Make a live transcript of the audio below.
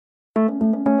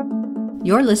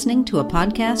You're listening to a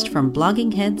podcast from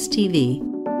Blogging Heads TV.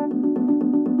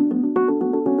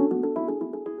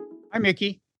 Hi,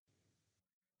 Mickey.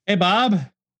 Hey, Bob.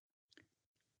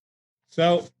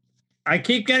 So I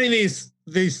keep getting these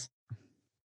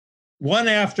one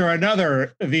after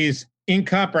another, these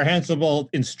incomprehensible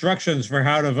instructions for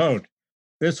how to vote.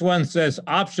 This one says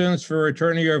options for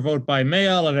returning your vote by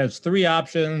mail. It has 3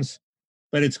 options,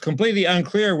 but it's completely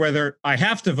unclear whether I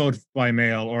have to vote by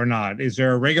mail or not. Is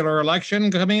there a regular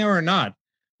election coming or not?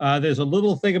 There's a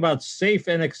little thing about safe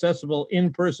and accessible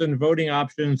in-person voting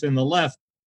options in the left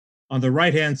on the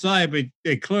right-hand side, but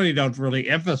they clearly don't really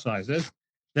emphasize it.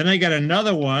 Then I got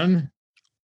another one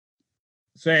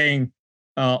saying,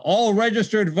 all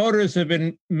registered voters have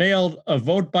been mailed a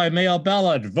vote-by-mail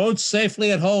ballot. Vote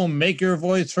safely at home. Make your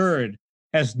voice heard.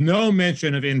 Has no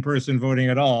mention of in-person voting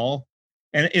at all.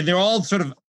 And they're all sort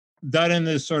of done in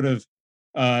this sort of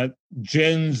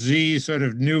Gen Z sort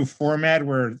of new format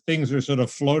where things are sort of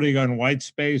floating on white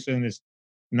space and it's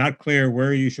not clear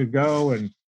where you should go.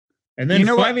 And then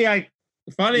finally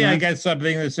I get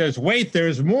something that says, wait,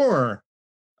 there's more.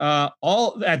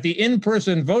 All at the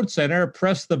in-person vote center,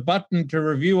 press the button to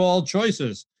review all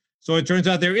choices. So it turns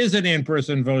out there is an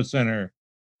in-person vote center.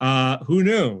 Who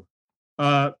knew?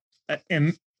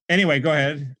 And anyway, go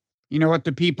ahead. You know what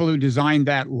the people who designed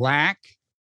that lack?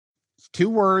 It's 2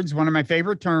 words, one of my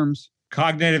favorite terms.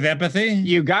 Cognitive empathy?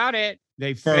 You got it.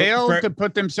 They failed to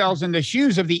put themselves in the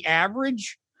shoes of the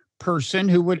average person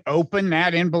who would open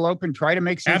that envelope and try to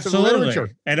make sense of the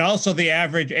literature. And also the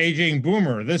average aging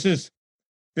boomer. There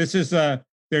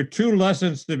are 2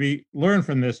 lessons to be learned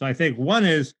from this. I think one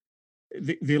is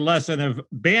the lesson of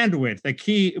bandwidth, the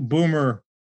key boomer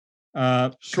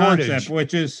concept,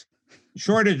 which is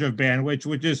shortage of bandwidth,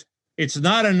 which is it's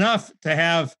not enough to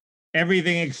have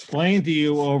everything explained to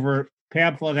you over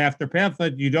pamphlet after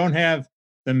pamphlet. You don't have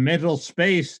the mental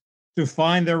space to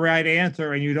find the right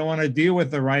answer, and you don't want to deal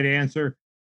with having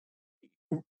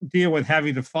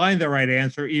to find the right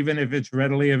answer, even if it's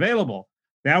readily available.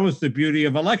 That was the beauty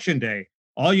of Election Day.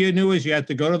 All you knew is you had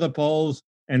to go to the polls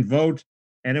and vote,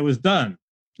 and it was done.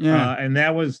 Yeah. And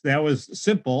that was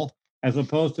simple, as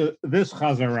opposed to this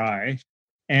chazarai.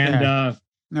 And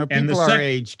no, people our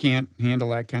age can't handle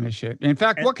that kind of shit. In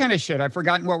fact, what kind of shit? I've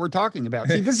forgotten what we're talking about.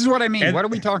 See, this is what I mean. What are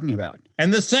we talking about?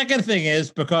 And the second thing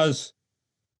is, because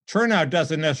turnout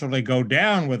doesn't necessarily go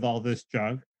down with all this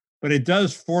junk, but it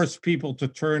does force people to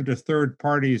turn to third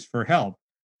parties for help,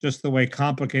 just the way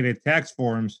complicated tax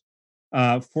forms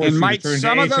force and you to turn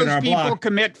some to of those H&R people Block.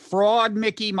 commit fraud,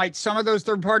 Mickey? Might some of those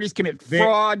third parties commit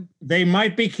fraud? They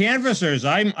might be canvassers.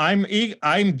 I'm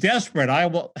desperate. I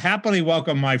will happily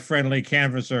welcome my friendly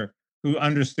canvasser who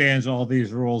understands all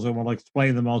these rules and will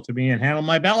explain them all to me and handle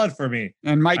my ballot for me.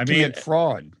 And might commit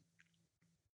fraud.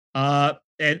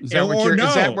 Is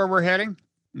that where we're heading?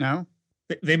 No.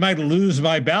 They might lose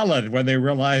my ballot when they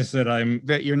realize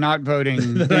that you're not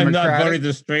voting. That I'm not voting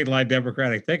the straight line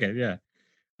Democratic ticket. Yeah.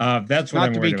 That's what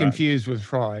I'm worried about. Not to be confused with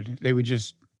fraud. They would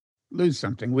just lose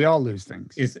something. We all lose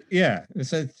things. It's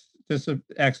just an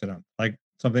accident, like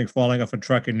something falling off a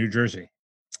truck in New Jersey.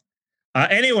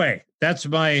 Anyway, that's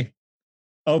my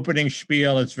opening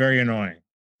spiel. It's very annoying.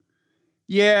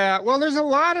 Yeah, well, there's a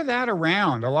lot of that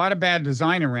around, a lot of bad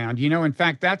design around. In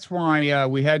fact, that's why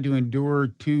we had to endure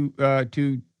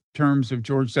two terms of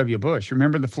George W. Bush.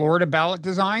 Remember the Florida ballot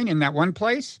design in that one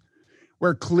place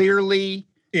where clearly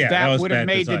that would have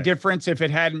made the difference if it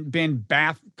hadn't been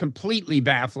completely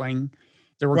baffling.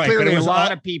 There were clearly a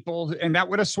lot of people, and that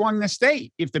would have swung the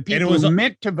state if the people who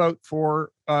meant to vote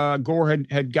for Gore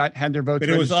had their votes. But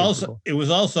it was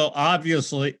also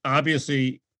obviously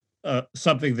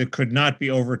something that could not be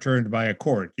overturned by a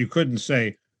court. You couldn't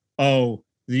say, "Oh,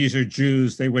 these are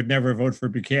Jews; they would never vote for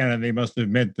Buchanan. They must have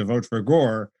meant to vote for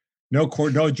Gore." No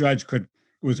court, no judge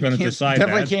was going to decide that.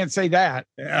 Definitely can't say that.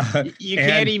 You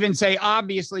can't even say,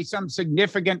 obviously, some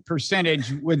significant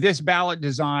percentage with this ballot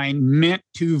design meant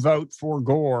to vote for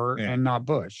Gore and not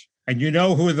Bush. And you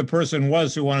know who the person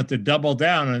was who wanted to double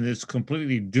down on this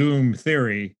completely doomed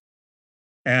theory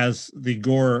as the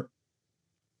Gore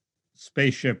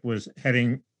spaceship was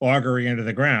auguring into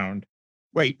the ground.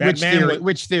 Wait,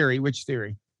 which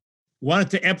theory?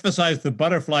 Wanted to emphasize the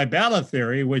butterfly ballot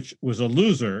theory, which was a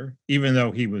loser, even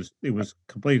though it was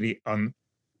completely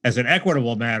as an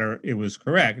equitable matter, it was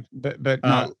correct. But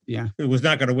not, it was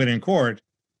not going to win in court,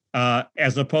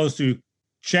 as opposed to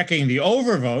checking the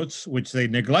overvotes, which they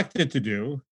neglected to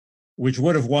do, which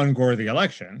would have won Gore the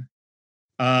election.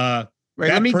 Let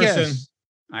me guess.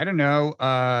 I don't know.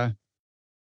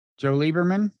 Joe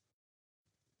Lieberman?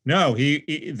 No,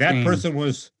 that person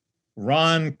was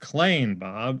Ron Klain,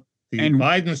 Bob.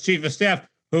 Biden's chief of staff,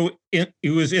 who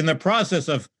was in the process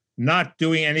of not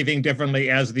doing anything differently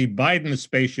as the Biden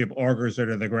spaceship augurs it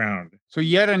to the ground. So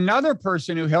yet another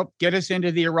person who helped get us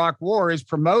into the Iraq War is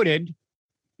promoted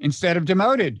instead of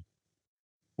demoted.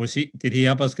 Did he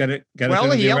help us get us into the Iraq War?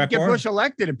 Well, he helped get Bush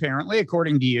elected, apparently,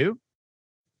 according to you.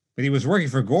 But he was working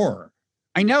for Gore.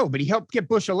 I know, but he helped get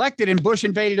Bush elected, and Bush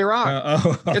invaded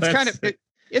Iraq.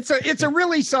 It's a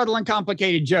really subtle and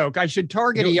complicated joke. I should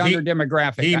target a younger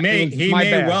demographic.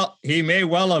 He may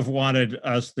well have wanted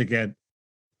us to get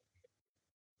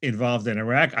involved in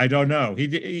Iraq. I don't know.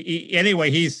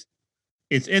 It's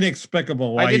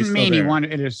inexplicable why. I didn't mean he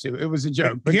wanted it to. It was a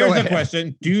joke. But here's the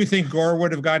question: do you think Gore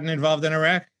would have gotten involved in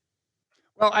Iraq?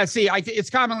 Well, I see. It's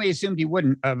commonly assumed he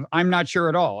wouldn't have. I'm not sure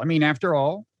at all. I mean, after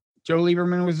all, Joe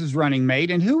Lieberman was his running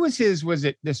mate, and who was his? Was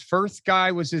it this Firth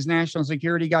guy? Was his national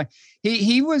security guy?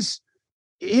 He was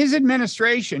his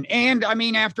administration, and I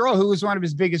mean, after all, who was one of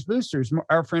his biggest boosters?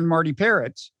 Our friend Marty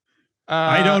Peretz.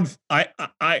 I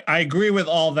agree with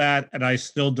all that, and I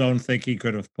still don't think he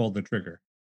could have pulled the trigger.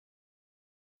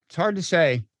 It's hard to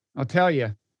say. I'll tell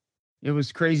you, it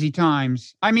was crazy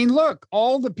times. I mean, look,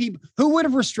 all the people who would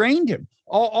have restrained him.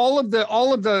 All of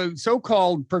the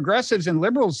so-called progressives and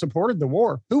liberals supported the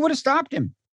war. Who would have stopped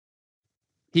him?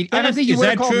 I don't think he would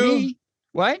have called me.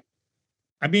 What?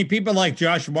 I mean, people like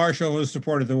Josh Marshall, who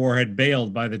supported the war, had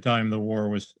bailed by the time the war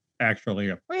was actually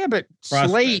a. Well, yeah, but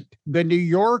Slate, the New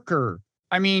Yorker.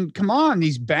 I mean, come on,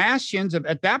 these bastions of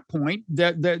at that point,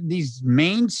 these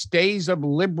mainstays of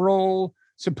liberal,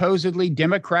 supposedly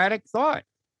democratic thought.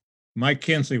 Mike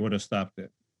Kinsley would have stopped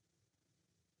it.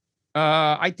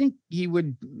 I think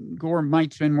Gore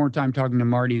might spend more time talking to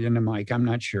Marty than to Mike. I'm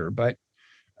not sure, but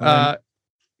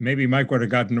maybe Mike would have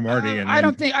gotten to Marty. I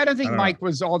don't think Mike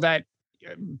was all that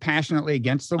passionately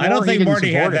against the war. I don't think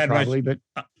Marty had that much. But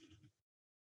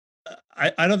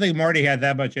I don't think Marty had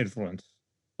that much influence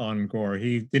on Gore.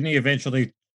 He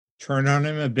eventually turn on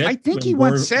him a bit. I think he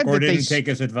once said Gore that didn't take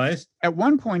his advice. At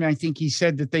one point, I think he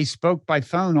said that they spoke by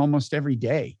phone almost every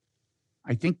day.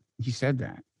 I think he said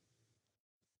that.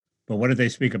 But what did they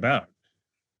speak about?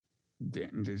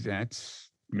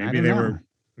 Maybe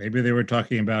they were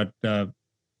talking about the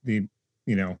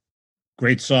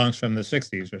great songs from the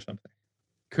 60s or something.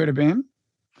 Could have been.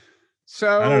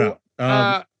 So I don't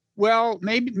know. Well,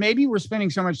 maybe we're spending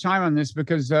so much time on this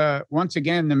because once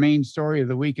again the main story of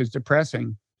the week is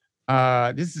depressing.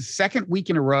 This is the second week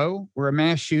in a row where a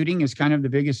mass shooting is kind of the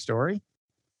biggest story.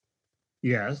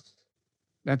 Yes.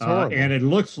 That's horrible. And it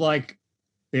looks like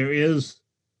there is.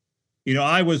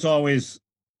 I was always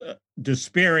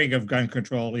despairing of gun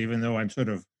control, even though I'm sort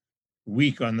of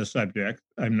weak on the subject.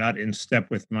 I'm not in step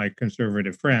with my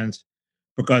conservative friends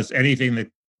because anything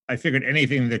that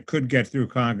could get through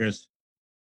Congress,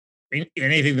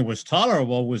 anything that was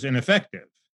tolerable was ineffective.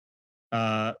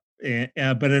 But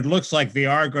it looks like they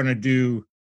are going to do.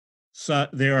 So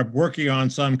they are working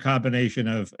on some combination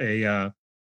of a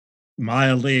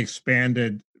mildly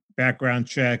expanded background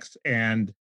checks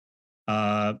and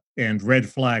red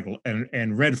flag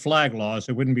laws.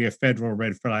 It wouldn't be a federal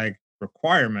red flag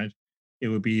requirement. It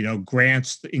would be,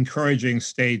 grants encouraging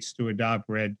states to adopt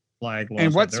red flag laws.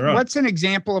 And what's an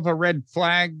example of a red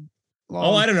flag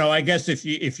law? Oh, I don't know. I guess if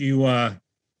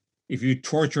you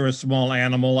torture a small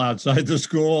animal outside the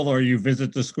school, or you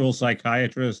visit the school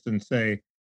psychiatrist and say,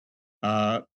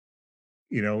 and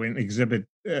exhibit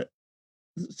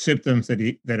symptoms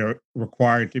that are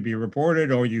required to be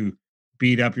reported, or you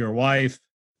beat up your wife,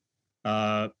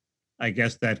 I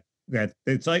guess that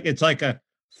it's like a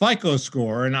FICO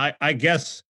score, and I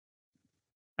guess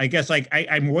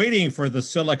I'm waiting for the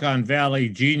Silicon Valley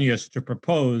genius to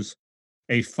propose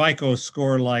a FICO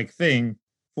score like thing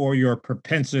for your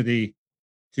propensity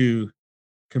to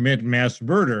commit mass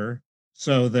murder,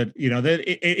 so that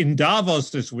that in Davos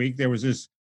this week there was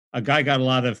a guy got a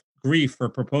lot of grief for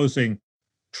proposing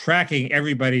tracking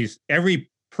every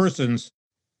person's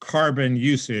carbon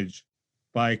usage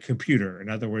by computer. In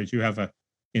other words, you have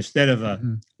instead of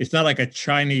it's not like a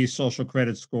Chinese social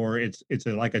credit score. It's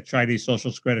like a Chinese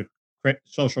social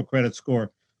credit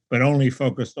score, but only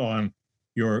focused on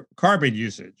your carbon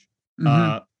usage.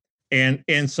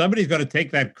 And somebody's going to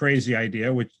take that crazy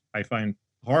idea, which I find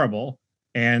horrible,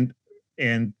 and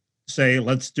say,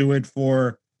 let's do it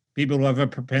for people who have a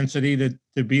propensity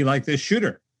to be like this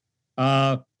shooter.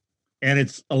 And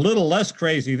it's a little less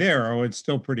crazy there, or it's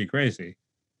still pretty crazy.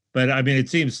 But I mean, it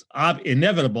seems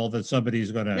inevitable that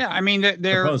somebody's going to. Yeah, I mean,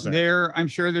 I'm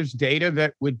sure there's data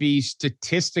that would be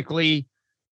statistically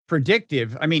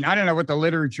predictive. I mean, I don't know what the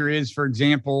literature is, for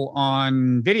example,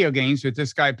 on video games, but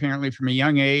this guy apparently from a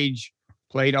young age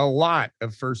played a lot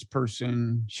of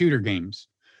first-person shooter games.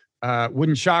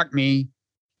 Wouldn't shock me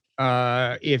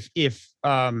if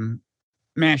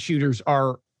mass shooters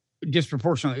are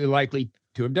disproportionately likely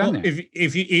to have done that.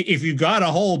 If you got a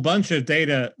whole bunch of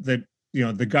data that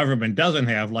the government doesn't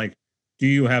have, like, do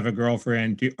you have a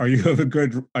girlfriend? Do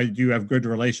you have good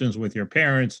relations with your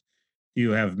parents? Do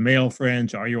you have male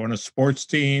friends? Are you on a sports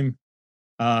team?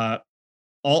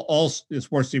 All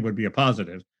sports team would be a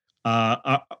positive.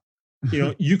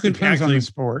 You could Depends actually on the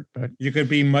sport, but you could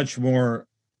be much more.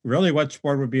 Really, what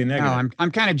sport would be a negative? No, I'm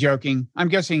kind of joking. I'm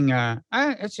guessing.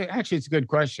 It's a good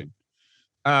question.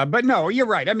 But no, you're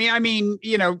right. I mean,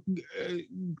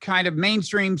 kind of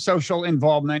mainstream social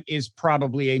involvement is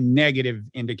probably a negative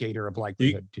indicator of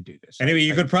likelihood to do this. Anyway,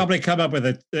 you could probably come up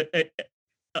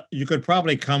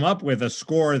with a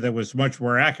score that was much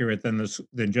more accurate than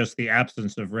just the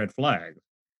absence of red flags.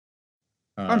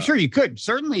 I'm sure you could.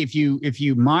 Certainly, if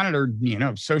you monitored,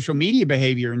 social media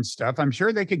behavior and stuff, I'm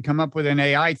sure they could come up with an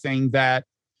AI thing that,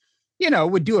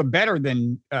 would do a better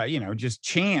than, just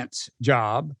chance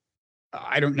job.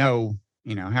 I don't know,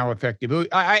 how effective.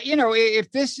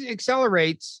 If this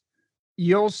accelerates,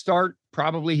 you'll start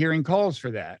probably hearing calls for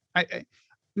that.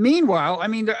 Meanwhile, I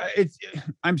mean,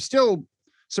 I'm still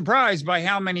surprised by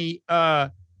how many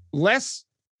less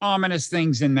ominous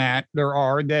things in that there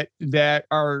are that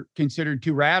are considered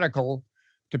too radical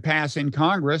to pass in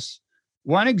Congress.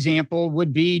 One example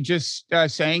would be just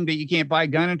saying that you can't buy a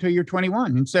gun until you're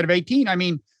 21 instead of 18. I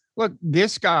mean, look,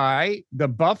 this guy, the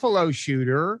Buffalo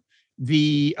shooter,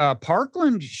 the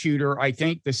Parkland shooter, I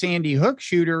think the Sandy Hook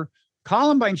shooter,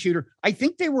 Columbine shooter, I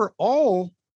think they were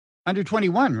all under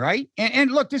 21, right? And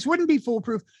look, this wouldn't be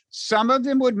foolproof. Some of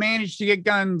them would manage to get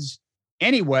guns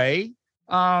anyway.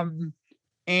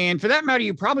 And for that matter,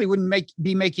 you probably wouldn't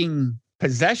be making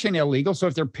possession illegal. So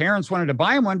if their parents wanted to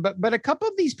buy them one, but a couple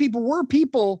of these people were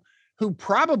people who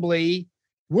probably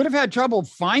would have had trouble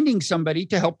finding somebody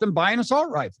to help them buy an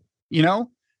assault rifle.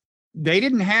 They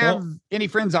didn't have any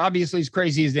friends, obviously, as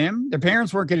crazy as them. Their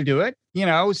parents weren't going to do it,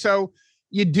 so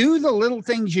you do the little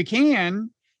things you can.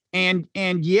 And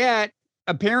yet,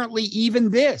 apparently,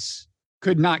 even this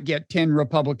could not get 10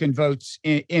 Republican votes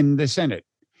in the Senate.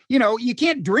 You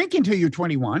can't drink until you're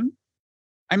 21.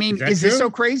 I mean, is this so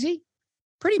crazy?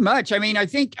 Pretty much. I mean, I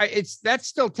think that's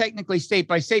still technically state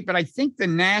by state, but I think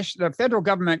the federal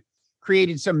government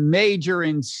created some major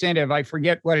incentive. I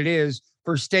forget what it is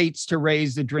for states to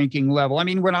raise the drinking level. I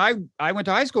mean, when I went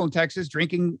to high school in Texas,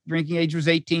 drinking age was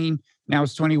 18. Now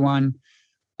it's 21.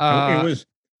 It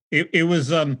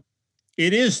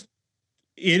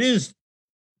is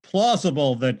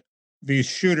plausible that these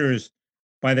shooters,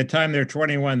 by the time they're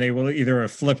 21, they will either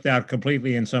have flipped out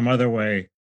completely in some other way,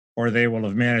 or they will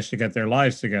have managed to get their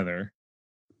lives together.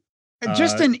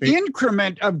 Just an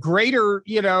increment of greater,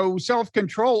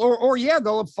 self-control, or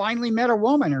they'll have finally met a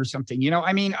woman or something.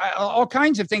 I mean, all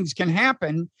kinds of things can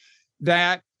happen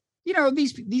that,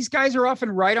 these guys are often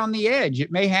right on the edge.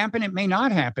 It may happen, it may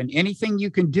not happen. Anything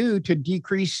you can do to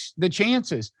decrease the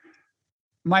chances.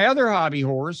 My other hobby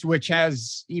horse, which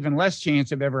has even less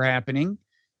chance of ever happening,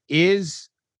 is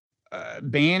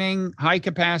banning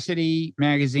high-capacity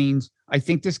magazines. I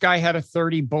think this guy had a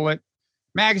 30-bullet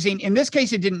magazine. In this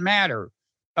case, it didn't matter.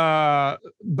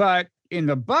 But in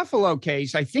the Buffalo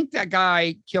case, I think that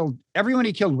guy killed everyone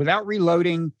he killed without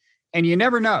reloading. And you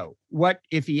never know what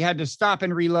if he had to stop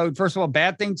and reload. First of all,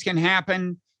 bad things can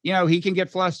happen. He can get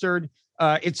flustered.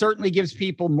 It certainly gives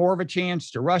people more of a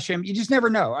chance to rush him. You just never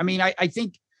know. I mean, I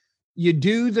think you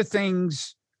do the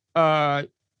things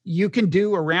you can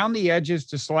do around the edges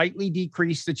to slightly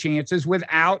decrease the chances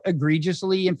without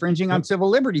egregiously infringing on civil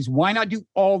liberties. Why not do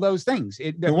all those things?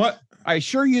 I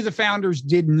assure you the founders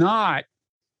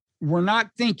were not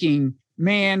thinking,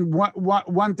 man,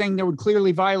 one thing that would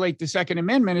clearly violate the Second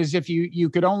Amendment is if you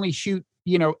could only shoot,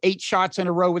 8 shots in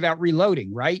a row without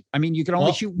reloading, right? I mean, you could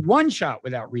only shoot 1 shot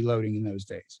without reloading in those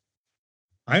days.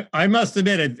 I must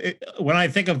admit, when I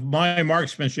think of my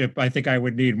marksmanship, I think I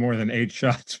would need more than 8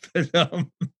 shots. But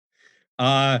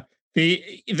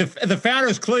the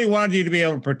founders clearly wanted you to be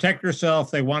able to protect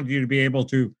yourself. They wanted you to be able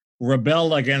to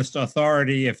rebel against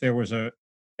authority if there was a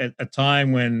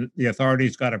time when the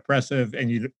authorities got oppressive, and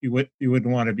you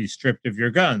wouldn't want to be stripped of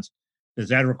your guns. Does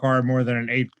that require more than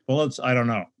 8 bullets? I don't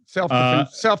know.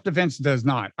 Self-defense does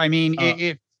not. I mean,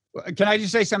 can I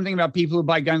just say something about people who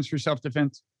buy guns for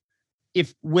self-defense?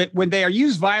 When they are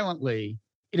used violently,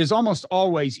 it is almost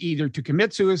always either to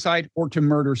commit suicide or to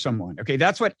murder someone. Okay,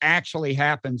 that's what actually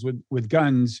happens with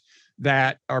guns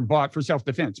that are bought for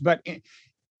self-defense. But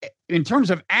in terms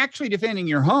of actually defending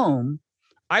your home,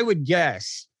 I would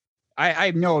guess I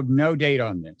have no data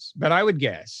on this, but I would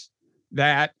guess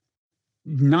that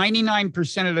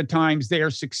 99% of the times they are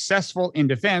successful in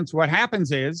defense. What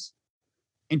happens is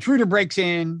intruder breaks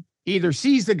in, either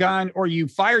sees the gun or you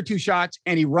fire 2 shots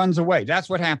and he runs away. That's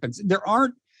what happens. There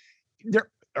aren't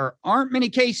many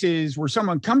cases where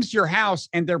someone comes to your house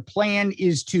and their plan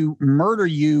is to murder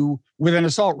you with an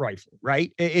assault rifle,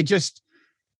 right? It just,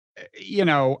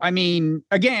 I mean,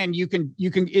 again,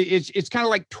 it's kind of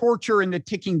like torture in the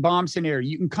ticking bomb scenario.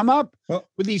 You can come up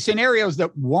with these scenarios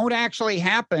that won't actually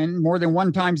happen more than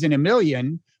one times in a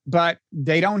million, but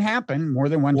they don't happen more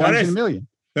than one times in a million.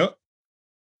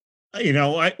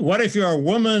 What if you're a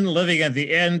woman living at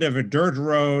the end of a dirt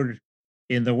road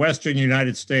in the Western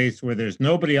United States where there's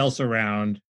nobody else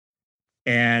around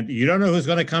and you don't know who's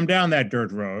going to come down that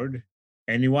dirt road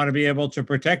and you want to be able to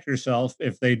protect yourself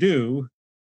if they do?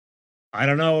 I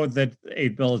don't know that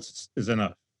 8 bullets is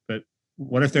enough, but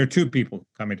what if there are 2 people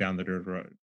coming down the dirt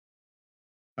road?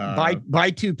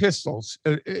 Buy 2 pistols.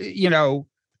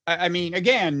 I mean,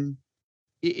 again,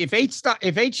 if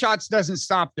 8 shots doesn't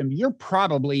stop them, you're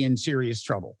probably in serious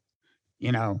trouble.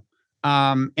 In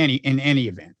any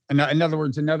event. In other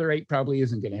words, another 8 probably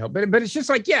isn't going to help. But it's just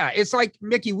like, it's like,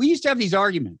 Mickey, we used to have these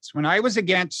arguments when I was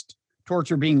against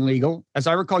torture being legal. As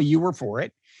I recall, you were for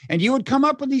it. And you would come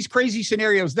up with these crazy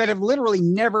scenarios that have literally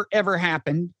never, ever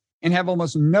happened and have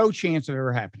almost no chance of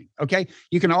ever happening. Okay.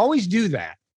 You can always do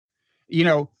that.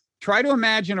 Try to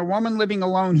imagine a woman living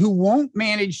alone who won't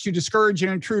manage to discourage an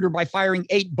intruder by firing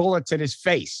 8 bullets at his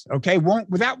face. Okay.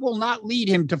 That will not lead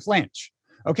him to flinch.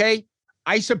 Okay.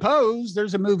 I suppose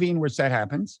there's a movie in which that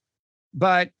happens,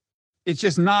 but it's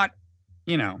just not,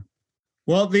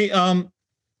 Well, the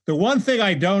one thing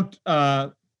I don't,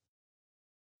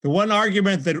 the one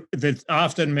argument that's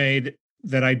often made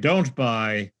that I don't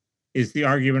buy is the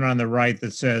argument on the right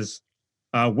that says,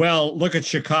 well, look at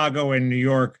Chicago and New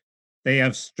York. They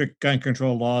have strict gun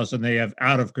control laws and they have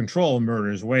out of control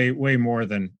murders way more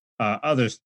than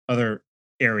other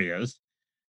areas.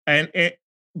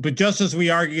 But just as we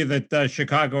argue that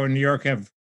Chicago and New York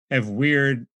have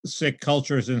weird, sick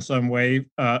cultures in some way,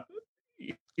 that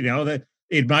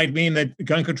it might mean that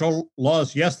gun control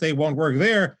laws, yes, they won't work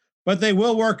there, but they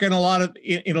will work in a lot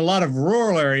of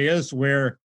rural areas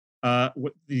where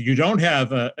you don't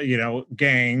have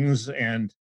gangs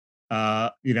and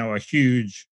a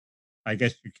huge, I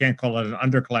guess you can't call it an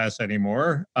underclass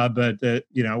anymore, but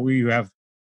we have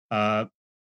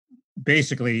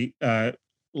basically a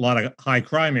lot of high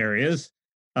crime areas.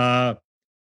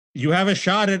 You have a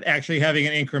shot at actually having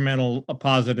an incremental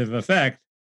positive effect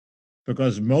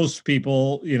because most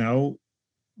people,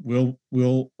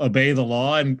 will obey the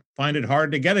law and find it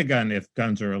hard to get a gun if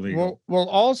guns are illegal. Well,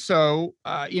 also,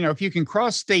 if you can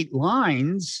cross state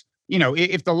lines,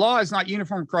 if the law is not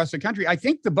uniform across the country, I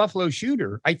think the Buffalo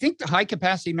shooter, I think the high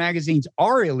capacity magazines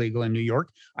are illegal in New York.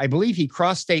 I believe he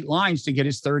crossed state lines to get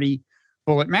his 30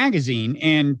 bullet magazine.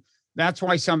 And that's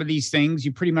why some of these things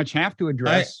you pretty much have to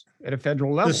address at a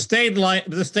federal level.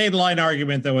 The state line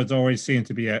argument, though, has always seemed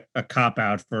to be a cop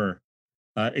out for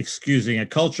excusing a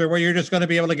culture where you're just going to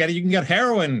be able to get it. You can get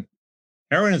heroin.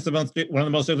 Heroin is one of the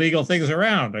most illegal things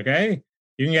around. Okay.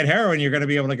 You can get heroin, you're going to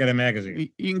be able to get a magazine.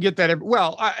 You can get that.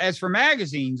 As for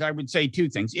magazines, I would say 2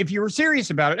 things. If you were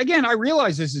serious about it, again, I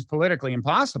realize this is politically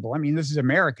impossible. I mean, this is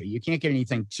America. You can't get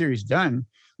anything serious done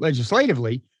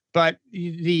legislatively. But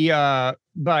the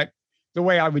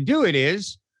way I would do it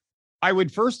is I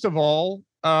would first of all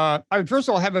have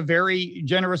a very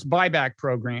generous buyback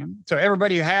program. So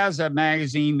everybody who has a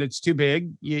magazine that's too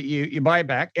big, you buy it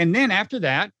back. And then after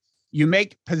that, you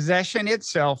make possession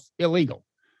itself illegal.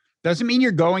 Doesn't mean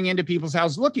you're going into people's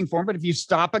houses looking for them, but if you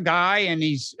stop a guy and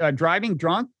he's driving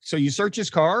drunk, so you search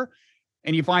his car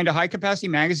and you find a high capacity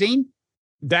magazine,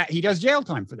 that he does jail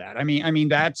time for that. I mean,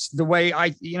 that's the way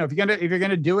if you're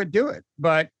gonna do it.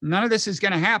 But none of this is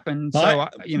gonna happen.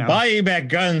 Buying back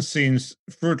guns seems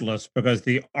fruitless because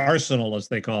the arsenal, as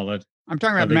they call it, I'm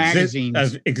talking about magazines.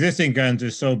 As existing guns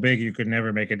is so big you could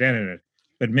never make a dent in it.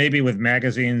 But maybe with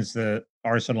magazines, the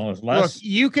arsenal is less. Look,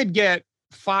 you could get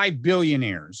 5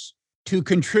 billionaires to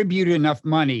contribute enough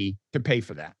money to pay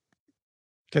for that,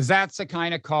 because that's the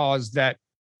kind of cause that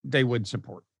they would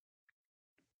support.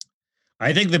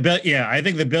 I think the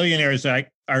billionaires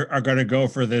are going to go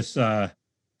for this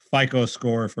FICO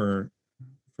score for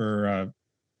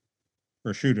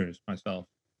shooters. Myself,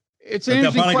 it's an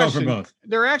interesting question. Go for both.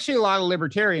 There are actually a lot of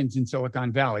libertarians in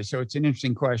Silicon Valley, so it's an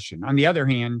interesting question. On the other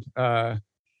hand,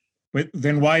 but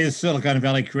then why is Silicon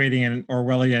Valley creating an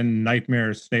Orwellian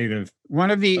nightmare state of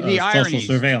one of the social ironies?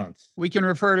 Surveillance. We can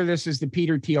refer to this as the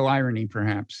Peter Thiel irony,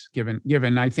 perhaps,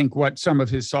 given I think what some of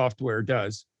his software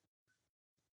does.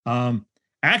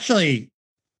 Actually,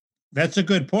 that's a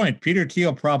good point. Peter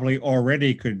Thiel probably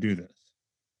already could do this.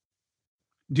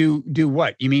 Do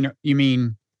what? You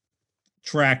mean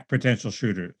track potential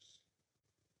shooters?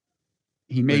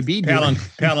 He may be doing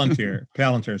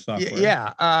Palantir software.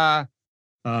 Yeah.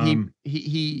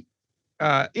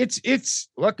 It's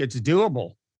look, it's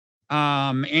doable.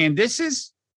 And this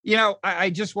is, I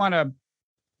just want a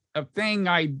thing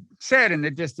I said in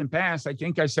the distant past. I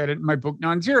think I said it in my book,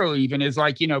 Non-Zero, even is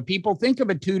like, people think of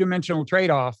a two-dimensional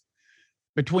trade-off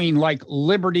between like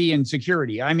liberty and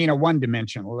security. I mean, a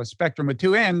one-dimensional, a spectrum with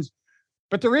two ends,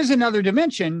 but there is another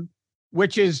dimension,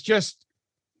 which is just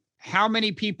how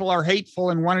many people are hateful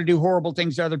and want to do horrible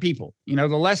things to other people. The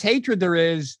less hatred there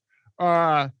is,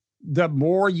 the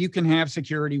more you can have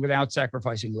security without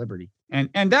sacrificing liberty. And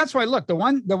that's why, look, the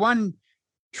one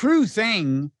true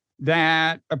thing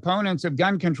that opponents of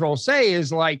gun control say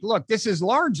is like, look, this is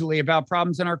largely about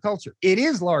problems in our culture. It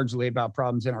is largely about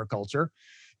problems in our culture,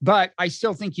 but I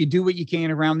still think you do what you can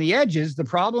around the edges. The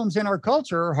problems in our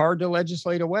culture are hard to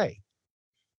legislate away.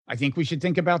 I think we should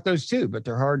think about those too, but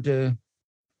they're hard to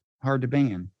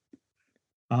ban.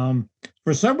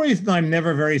 For some reason, I'm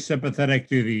never very sympathetic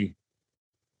to the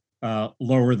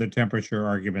lower the temperature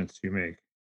arguments you make.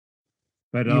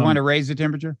 But you want to raise the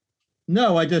temperature?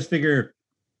 No, I just figure.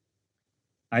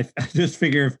 I just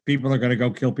figure if people are going to go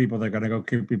kill people, they're going to go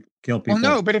kill people. Well,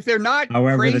 no, but if they're not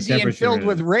crazy and filled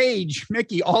with rage,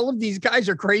 Mickey, all of these guys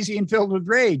are crazy and filled with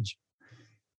rage.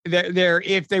 They're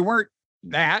if they weren't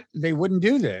that, they wouldn't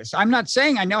do this. I'm not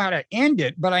saying I know how to end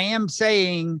it, but I am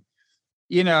saying,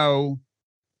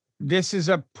 this is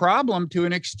a problem to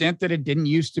an extent that it didn't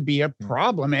used to be a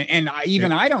problem. And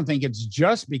I don't think it's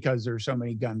just because there's so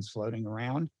many guns floating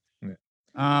around.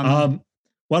 Well,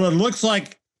 it looks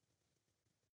like,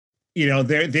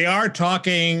 they are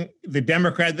talking, the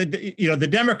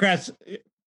Democrats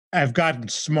have gotten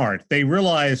smart. They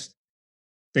realized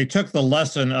they took the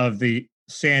lesson of the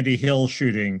Sandy Hill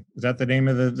shooting. Is that the name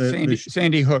of the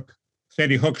Sandy Hook?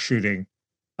 Sandy Hook shooting.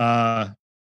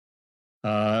 I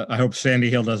hope Sandy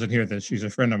Hill doesn't hear this. She's a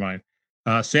friend of mine.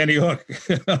 Sandy Hook.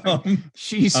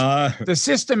 The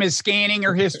system is scanning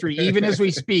her history even as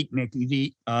we speak,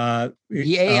 Mickey.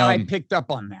 The AI picked up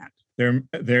on that.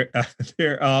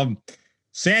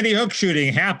 Sandy Hook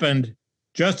shooting happened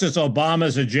just as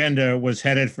Obama's agenda was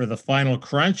headed for the final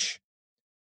crunch.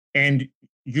 And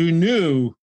you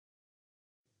knew,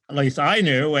 at least I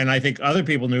knew, and I think other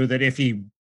people knew, that if he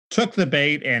took the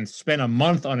bait and spent a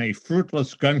month on a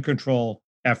fruitless gun control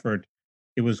effort,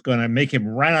 it was going to make him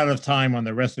run out of time on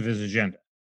the rest of his agenda.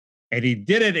 And he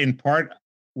did it in part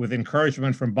with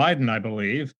encouragement from Biden, I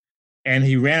believe, and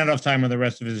he ran out of time on the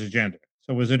rest of his agenda.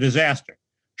 So it was a disaster.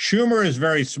 Schumer is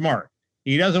very smart.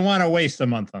 He doesn't want to waste a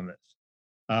month on this.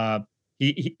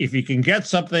 If he can get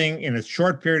something in a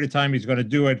short period of time, he's going to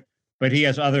do it, but he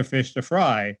has other fish to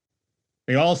fry.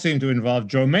 They all seem to involve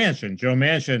Joe Manchin. Joe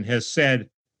Manchin has said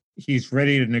he's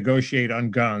ready to negotiate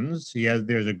on guns.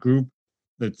 There's a group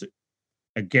that's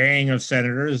a gang of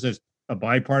senators. There's a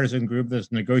bipartisan group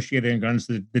that's negotiating guns.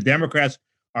 The Democrats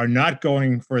are not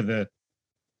going for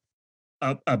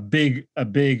a big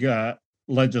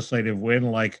legislative win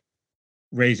like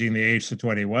raising the age to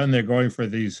 21. They're going for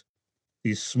these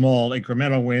small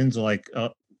incremental wins like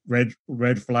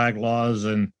red flag laws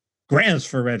and grants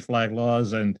for red flag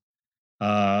laws and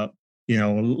a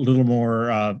little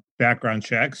more background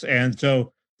checks. And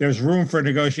so there's room for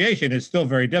negotiation. It's still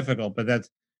very difficult, but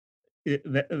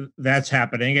that's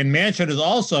happening. And Manchin has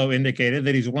also indicated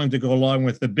that he's willing to go along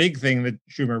with the big thing that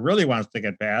Schumer really wants to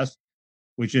get passed,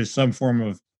 which is some form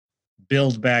of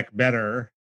Build Back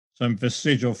Better, some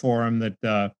vestigial form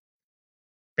that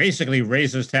basically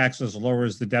raises taxes,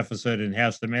 lowers the deficit, and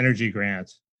has some energy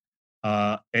grants.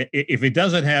 If it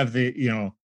doesn't have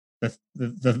the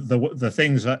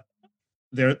things that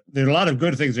there are a lot of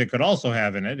good things it could also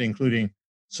have in it, including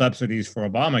subsidies for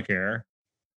Obamacare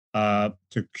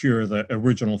to cure the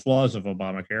original flaws of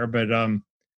Obamacare. But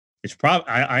it's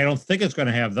I don't think it's going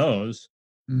to have those.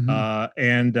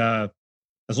 And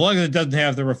as long as it doesn't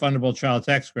have the refundable child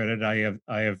tax credit,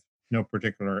 I have no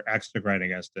particular axe to grind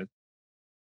against it.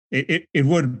 It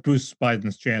would boost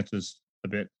Biden's chances a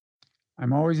bit.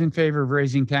 I'm always in favor of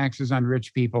raising taxes on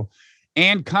rich people.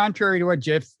 And contrary to what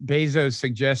Jeff Bezos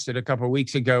suggested a couple of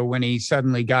weeks ago when he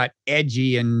suddenly got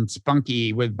edgy and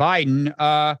spunky with Biden,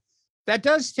 that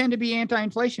does tend to be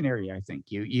anti-inflationary, I think.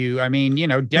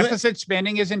 Deficit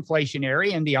spending is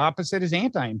inflationary and the opposite is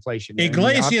anti-inflationary.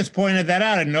 Iglesias pointed that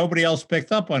out and nobody else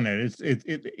picked up on it.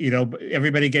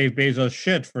 Everybody gave Bezos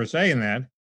shit for saying that.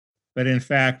 But in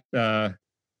fact,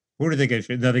 Who did they give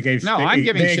shit? No, they gave. No, I'm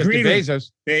giving shit to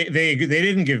Bezos. They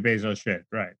didn't give Bezos shit,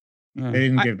 right? Yeah. They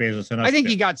didn't give Bezos enough. I think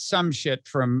shit. he got some shit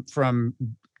from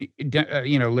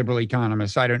liberal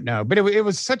economists. I don't know, but it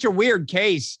was such a weird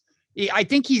case. I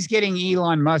think he's getting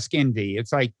Elon Musk envy.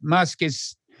 It's like Musk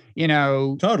is,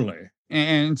 totally,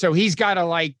 and so he's got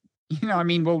to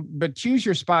but choose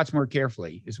your spots more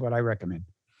carefully is what I recommend.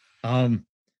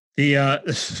 The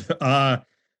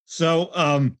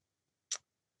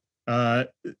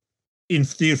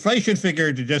inflation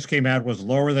figure that just came out was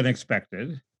lower than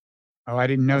expected. Oh, I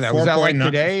didn't know that. Was that like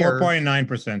today?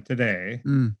 4.9% today.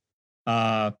 Mm.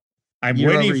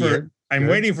 I'm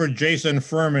waiting for Jason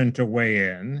Furman to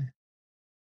weigh in.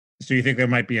 So you think there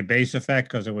might be a base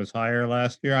effect because it was higher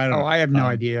last year? I don't know. I have no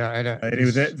idea.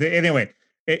 Anyway,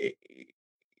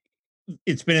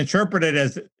 it's been interpreted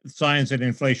as signs that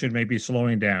inflation may be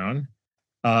slowing down.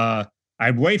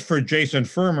 I'd wait for Jason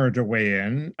Furman to weigh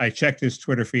in. I checked his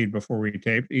Twitter feed before we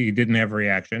taped. He didn't have a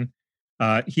reaction.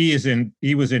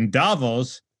 He was in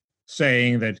Davos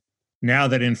saying that now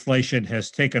that inflation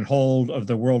has taken hold of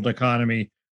the world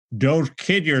economy, don't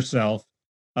kid yourself.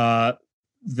 The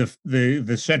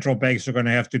central banks are going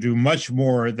to have to do much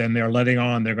more than they're letting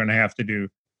on they're going to have to do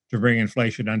to bring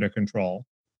inflation under control.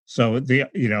 So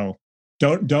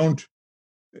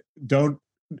don't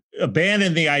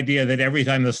abandon the idea that every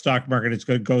time the stock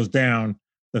market goes down,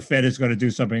 the Fed is going to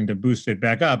do something to boost it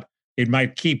back up. It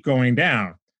might keep going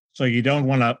down. So you don't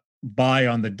want to buy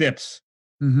on the dips,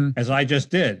 as I just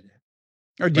did.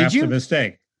 Or did you? A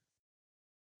mistake.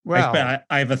 Well,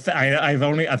 I have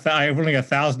only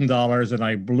 $1,000, and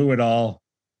I blew it all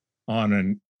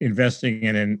on investing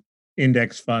in an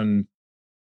index fund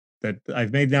that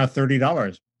I've made now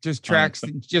 $30. Just tracks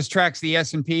the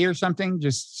S&P or something.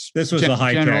 This was a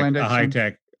high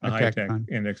tech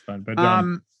index fund, but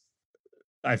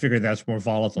I figured that's more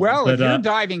volatile. Well, if you're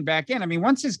diving back in, I mean,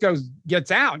 once this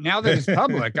gets out, now that it's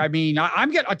public, I mean,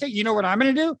 I'll tell you, what I'm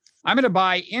going to do? I'm going to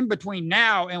buy in between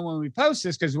now and when we post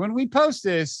this, because when we post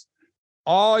this,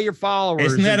 all your followers.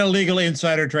 Isn't that illegal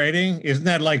insider trading? Isn't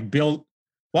that like Bill?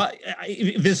 Well,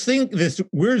 this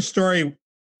weird story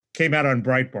came out on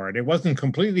Breitbart. It wasn't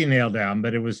completely nailed down,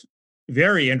 but it was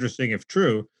very interesting, if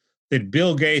true, that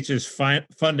Bill Gates is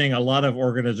funding a lot of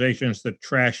organizations that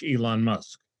trash Elon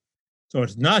Musk. So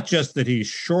it's not just that he's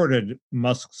shorted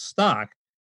Musk's stock.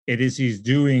 It is he's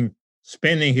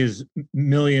spending his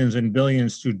millions and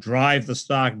billions to drive the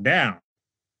stock down.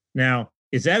 Now,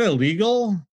 is that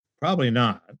illegal? Probably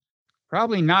not.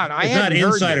 Probably not.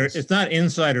 It's not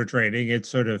insider trading. It's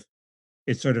sort of,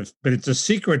 but it's a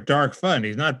secret dark fund.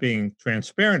 He's not being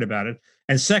transparent about it.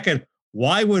 And second,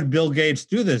 why would Bill Gates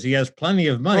do this? He has plenty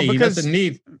of money. He doesn't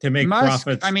need to make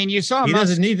profits. I mean, he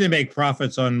doesn't need to make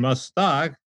profits on Musk's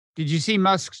stock. Did you see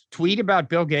Musk's tweet about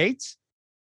Bill Gates?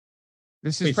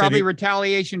 This is probably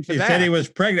retaliation for that. He said he was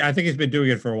pregnant. I think he's been doing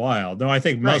it for a while. No, I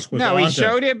think Musk was. No, he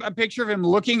showed him a picture of him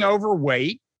looking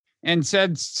overweight and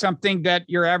said something that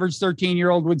your average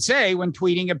 13-year-old would say when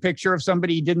tweeting a picture of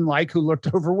somebody he didn't like who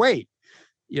looked overweight.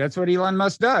 Yeah, that's what Elon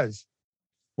Musk does.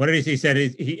 What did he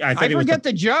say? I forget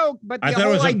the joke, but the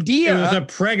whole idea. It was a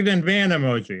pregnant man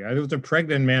emoji. It was a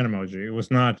pregnant man emoji. It was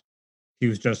not. He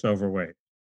was just overweight.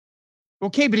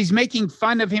 Okay, but he's making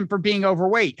fun of him for being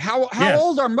overweight. How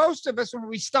old are most of us when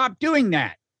we stop doing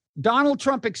that? Donald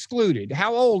Trump excluded.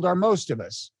 How old are most of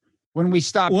us when we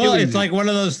stop doing that? Well, it's like one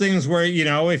of those things where,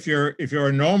 if you're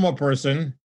a normal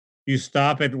person, you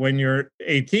stop it when you're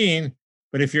 18.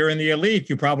 But if you're in the elite,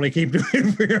 you probably keep doing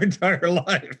it for your entire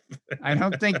life. I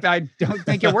don't think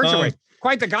it works that way.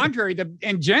 Quite the contrary.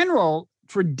 In general,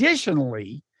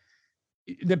 traditionally,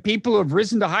 the people who have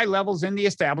risen to high levels in the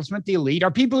establishment, the elite,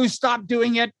 are people who stopped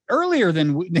doing it earlier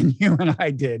than you and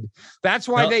I did. That's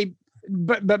why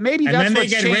but maybe that's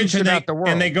what's changed about the world.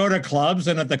 And they go to clubs,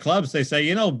 and at the clubs they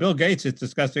say, Bill Gates is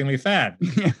disgustingly fat.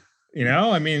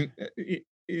 I mean,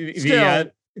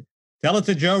 tell it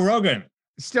to Joe Rogan.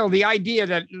 Still, the idea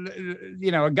that,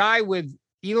 a guy with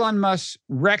Elon Musk's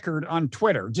record on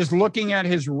Twitter, just looking at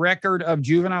his record of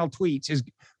juvenile tweets,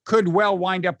 could well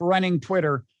wind up running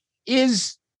Twitter,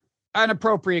 is an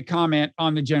appropriate comment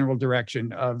on the general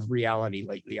direction of reality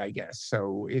lately, I guess.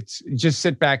 So it's just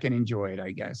sit back and enjoy it,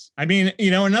 I guess. I mean,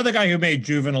 another guy who made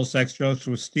juvenile sex jokes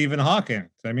was Stephen Hawking.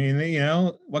 I mean,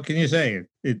 what can you say?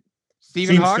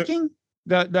 Stephen Hawking?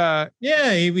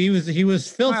 He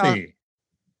was filthy.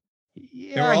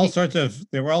 There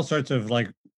were all sorts of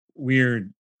like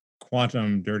weird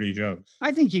quantum dirty jokes.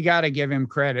 I think you got to give him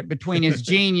credit between his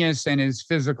genius and his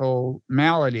physical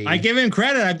malady. I give him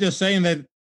credit. I'm just saying that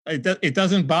it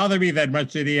doesn't bother me that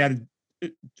much that he had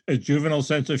a juvenile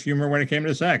sense of humor when it came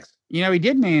to sex. He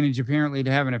did manage apparently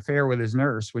to have an affair with his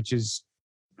nurse, which is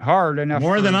hard enough.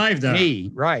 More than I've done. Me,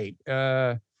 right.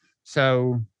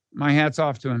 So my hat's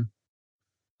off to him.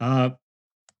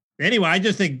 Anyway, I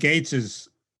just think Gates is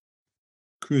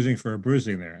cruising for a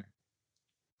bruising there.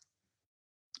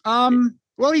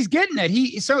 Well, he's getting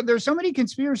it. So there's so many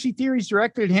conspiracy theories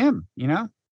directed at him, Well,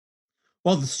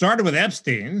 it started with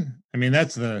Epstein. I mean,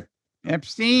 that's the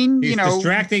Epstein, he's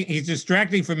distracting. He's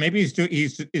distracting from maybe he's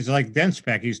like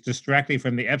Denspec. He's distracting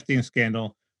from the Epstein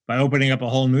scandal by opening up a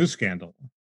whole new scandal.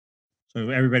 So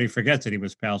everybody forgets that he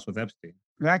was pals with Epstein.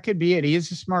 That could be it. He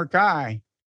is a smart guy.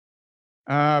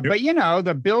 But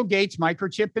the Bill Gates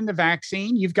microchip in the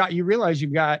vaccine, you realize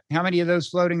you've got how many of those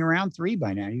floating around? 3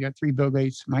 by now. You got 3 Bill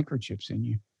Gates microchips in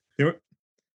you.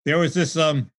 There was this,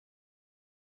 I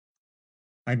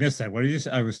missed that. What did you say?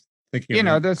 I was thinking,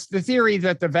 that's the theory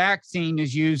that the vaccine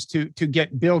is used to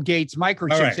get Bill Gates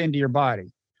microchips into your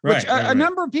body, which a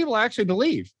number of people actually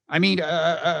believe. I mean,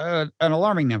 an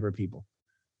alarming number of people.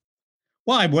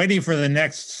 Well, I'm waiting for the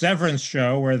next Severance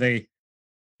show where they,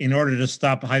 in order to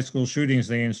stop high school shootings,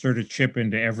 they insert a chip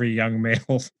into every young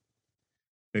male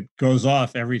that goes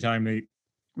off every time they.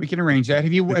 We can arrange that.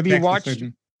 Have you watched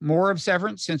more of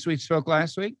Severance since we spoke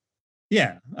last week?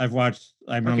 Yeah, I've watched.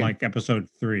 I'm on like episode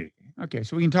 3. Okay,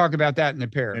 so we can talk about that in the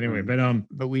pair. Anyway,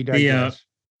 but we digress.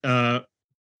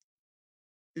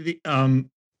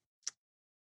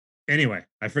 Anyway,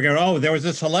 I forget. Oh, there was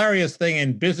this hilarious thing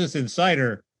in Business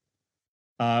Insider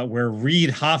where Reid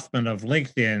Hoffman of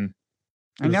LinkedIn.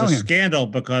 I know him. Scandal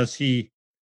because he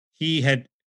had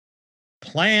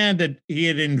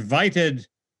invited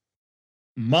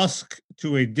Musk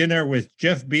to a dinner with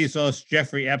Jeff Bezos,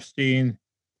 Jeffrey Epstein,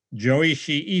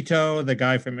 Joichi Ito, the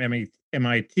guy from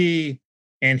MIT,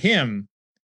 and him,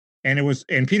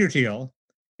 and Peter Thiel,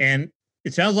 and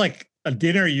it sounds like a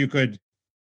dinner you could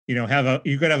have a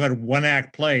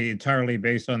 1-act play entirely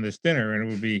based on this dinner, and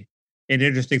it would be an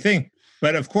interesting thing.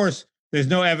 But of course, there's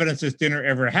no evidence this dinner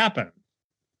ever happened.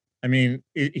 I mean,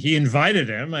 he invited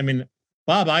him. I mean,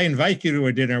 Bob, I invite you to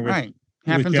a dinner with,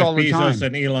 Happens with Jeff all the Bezos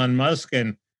time. and Elon Musk,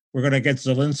 and we're going to get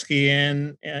Zelensky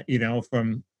in,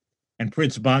 and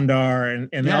Prince Bandar,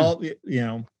 and all,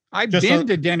 I've been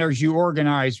to dinners you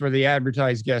organized where the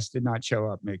advertised guests did not show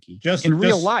up, Mickey. In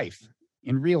real life.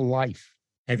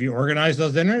 Have you organized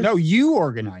those dinners? No, you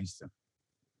organized them.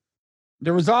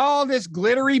 There was all this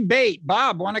glittery bait.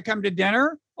 Bob, want to come to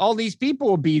dinner? All these people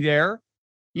will be there.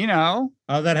 Oh,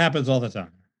 that happens all the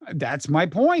time. That's my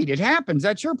point. It happens.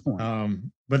 That's your point.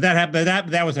 But that happened.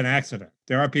 That was an accident.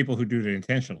 There are people who do it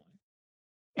intentionally.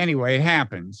 Anyway, it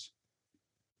happens.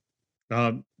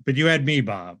 But you had me,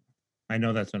 Bob. I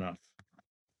know that's enough.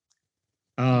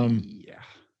 Yeah.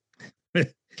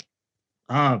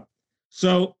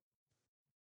 So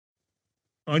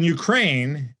on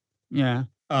Ukraine, yeah.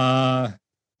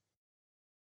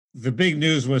 The big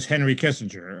news was Henry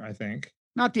Kissinger, I think.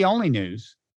 Not the only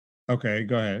news. Okay,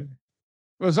 go ahead.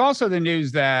 It was also the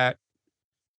news that,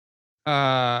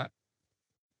 well,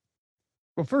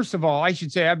 first of all, I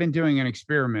should say I've been doing an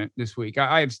experiment this week.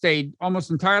 I have stayed almost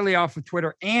entirely off of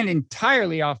Twitter and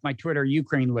entirely off my Twitter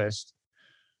Ukraine list.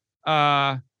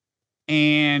 And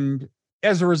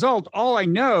as a result, all I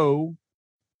know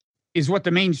is what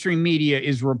the mainstream media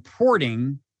is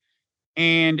reporting.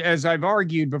 And as I've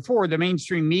argued before, the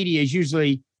mainstream media is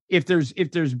usually, if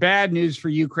there's bad news for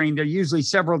Ukraine, they're usually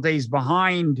several days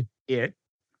behind it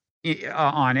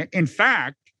on it. In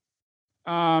fact,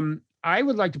 I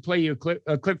would like to play you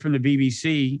a clip from the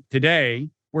BBC today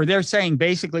where they're saying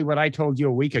basically what I told you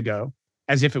a week ago,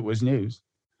 as if it was news.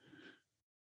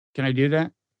 Can I do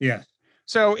that? Yes.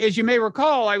 So as you may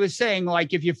recall, I was saying,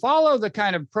 like, if you follow the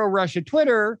kind of pro-Russia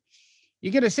Twitter,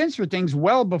 you get a sense for things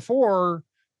well before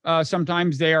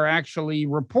sometimes they are actually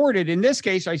reported. In this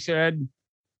case, I said,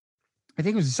 I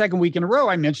think it was the second week in a row,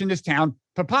 I mentioned this town,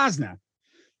 Popasna.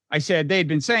 I said they had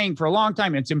been saying for a long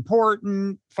time, it's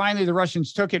important. Finally, the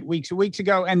Russians took it weeks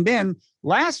ago. And then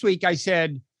last week I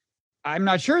said, I'm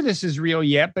not sure this is real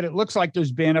yet, but it looks like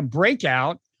there's been a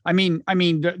breakout. I mean,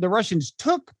 the Russians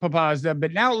took Popasna,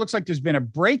 but now it looks like there's been a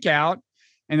breakout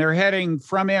and they're heading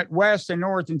from it west and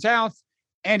north and south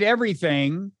and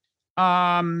everything.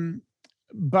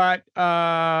 But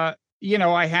I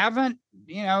haven't,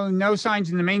 no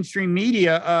signs in the mainstream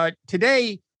media.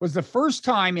 Today was the first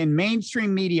time in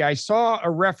mainstream media I saw a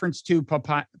reference to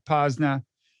Popasna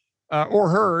or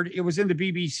heard. It was in the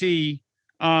BBC.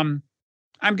 I'm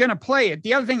going to play it.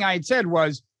 The other thing I had said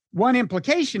was one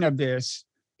implication of this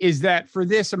is that for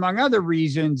this, among other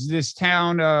reasons, this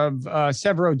town of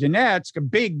Severodonetsk, a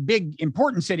big,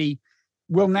 important city,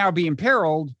 will now be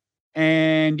imperiled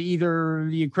and either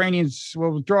the Ukrainians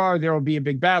will withdraw or there will be a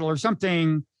big battle or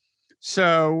something.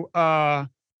 So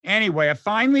anyway, I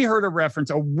finally heard a reference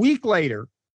a week later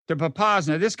to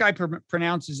Popasna. This guy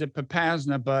pronounces it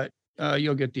Popasna, but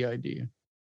you'll get the idea.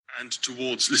 And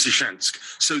towards Lysychansk.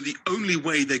 So the only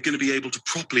way they're going to be able to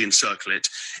properly encircle it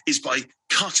is by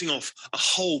cutting off a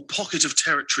whole pocket of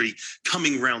territory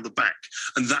coming round the back.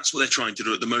 And that's what they're trying to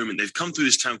do at the moment. They've come through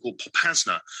this town called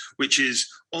Popasna, which is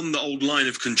on the old line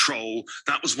of control.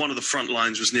 That was one of the front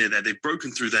lines, was near there. They've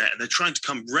broken through there, and they're trying to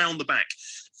come round the back,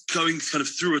 going kind of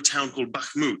through a town called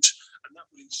Bakhmut. And that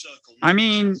will encircle... I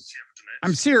mean,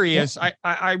 I'm serious.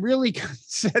 I really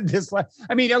said this.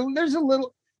 I mean,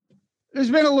 there's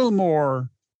been a little more,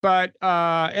 but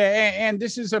and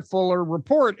this is a fuller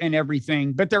report and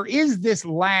everything, but there is this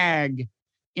lag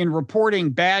in reporting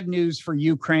bad news for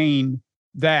Ukraine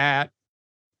that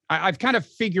I've kind of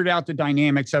figured out the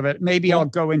dynamics of it. Maybe I'll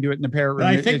go into it in the paragraph.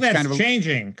 I think that's kind of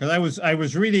changing, because I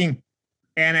was reading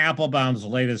Anne Applebaum's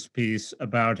latest piece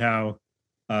about how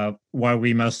why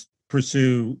we must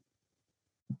pursue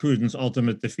Putin's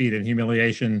ultimate defeat and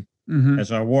humiliation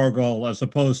as our war goal, as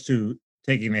opposed to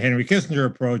taking the Henry Kissinger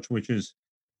approach, which is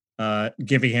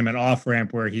giving him an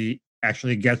off-ramp where he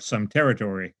actually gets some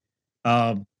territory.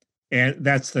 And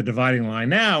that's the dividing line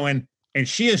now. And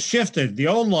she has shifted. The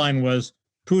old line was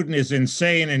Putin is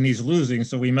insane and he's losing,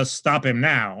 so we must stop him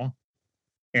now.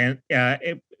 And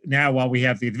now, while we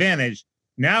have the advantage,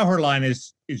 now her line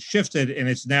is shifted, and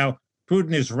it's now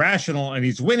Putin is rational and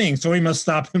he's winning, so we must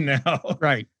stop him now.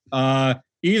 Right.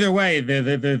 Either way,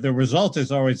 the result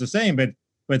is always the same, but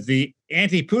the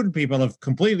anti-Putin people have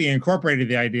completely incorporated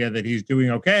the idea that he's doing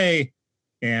okay.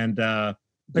 And but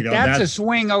that's a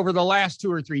swing over the last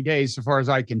 2 or 3 days, so far as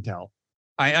I can tell.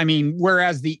 I mean,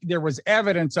 whereas there was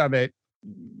evidence of it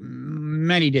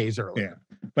many days earlier.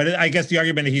 Yeah. But I guess the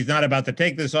argument is he's not about to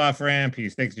take this off ramp. He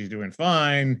thinks he's doing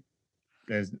fine.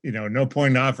 There's no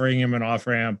point in offering him an off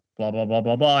ramp. Blah blah blah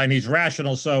blah blah. And he's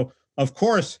rational, so of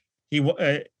course he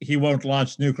won't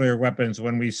launch nuclear weapons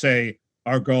when we say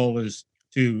our goal is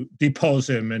to depose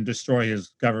him and destroy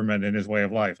his government and his way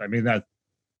of life. I mean, that,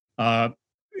 that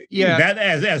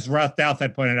as Roth Douth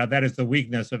had pointed out, that is the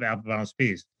weakness of Applebaum's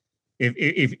piece.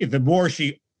 If the more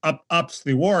she ups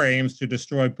the war aims to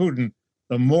destroy Putin,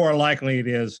 the more likely it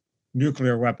is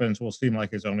nuclear weapons will seem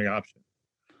like his only option.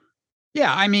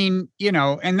 Yeah, I mean,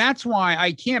 and that's why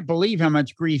I can't believe how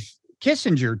much grief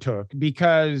Kissinger took,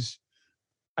 because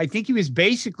I think he was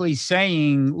basically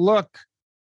saying, look,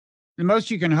 the most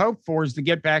you can hope for is to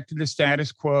get back to the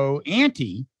status quo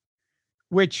ante,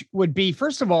 which would be,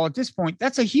 first of all, at this point,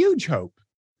 that's a huge hope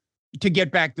to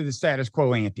get back to the status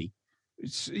quo ante.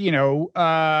 Where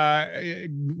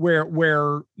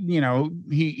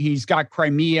he's got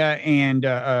Crimea and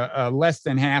less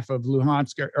than half of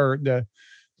Luhansk, or the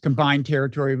combined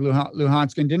territory of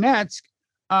Luhansk and Donetsk,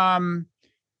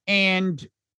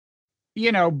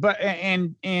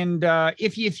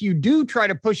 if you do try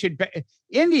to push it back,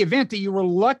 in the event that you were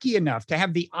lucky enough to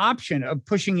have the option of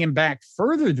pushing him back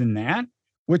further than that,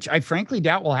 which I frankly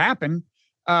doubt will happen,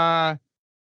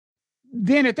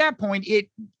 then at that point, it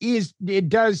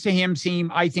does to him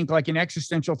seem, I think, like an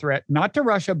existential threat, not to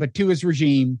Russia, but to his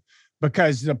regime,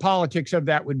 because the politics of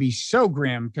that would be so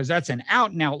grim, because that's an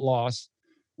out and out loss.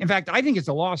 In fact, I think it's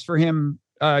a loss for him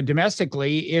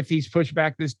domestically if he's pushed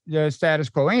back the status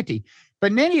quo ante.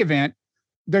 But in any event,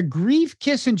 the grief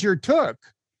Kissinger took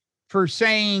for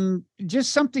saying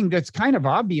just something that's kind of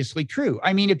obviously true.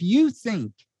 I mean, if you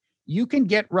think you can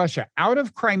get Russia out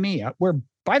of Crimea, where,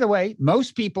 by the way,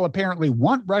 most people apparently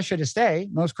want Russia to stay,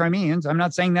 most Crimeans, I'm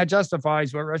not saying that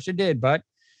justifies what Russia did, but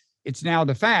it's now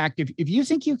the fact. If you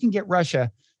think you can get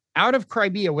Russia out of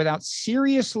Crimea without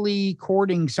seriously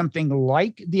courting something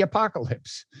like the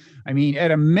apocalypse, I mean,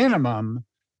 at a minimum,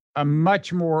 a much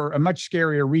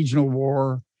scarier regional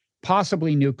war,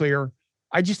 possibly nuclear,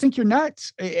 I just think you're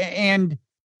nuts. And,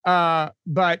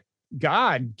 but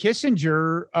God,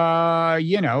 Kissinger,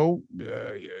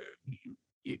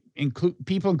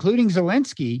 people, including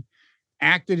Zelensky,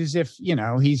 acted as if,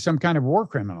 he's some kind of war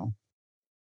criminal.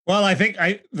 Well, I think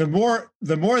the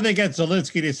more they get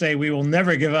Zelensky to say, we will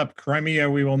never give up Crimea,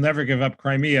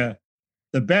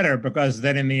 the better, because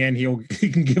then in the end, he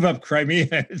can give up Crimea.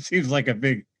 It seems like a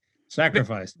big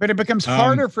sacrifice. But it becomes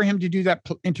harder for him to do that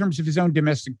in terms of his own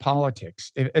domestic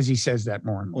politics, as he says that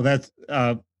more and more. Well,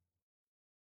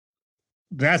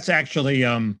 that's actually,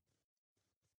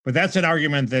 but that's an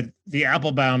argument that the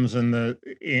Applebaums and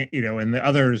the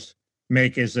others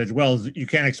make, is that, well, you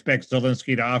can't expect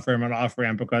Zelensky to offer him an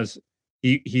off-ramp because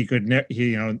he could,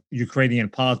 Ukrainian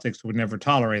politics would never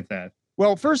tolerate that.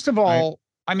 Well, first of all,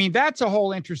 I mean, that's a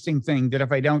whole interesting thing that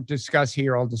if I don't discuss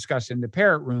here, I'll discuss in the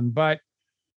parrot room. But,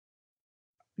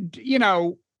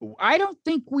 I don't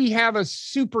think we have a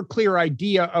super clear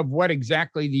idea of what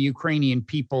exactly the Ukrainian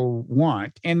people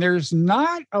want. And there's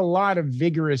not a lot of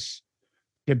vigorous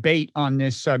debate on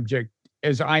this subject,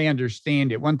 as I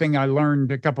understand it. One thing I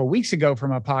learned a couple of weeks ago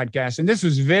from a podcast, and this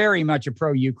was very much a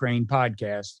pro-Ukraine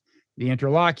podcast, the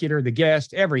interlocutor, the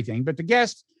guest, everything. But the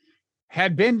guest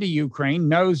had been to Ukraine,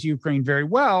 knows Ukraine very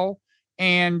well.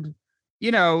 And,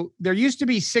 there used to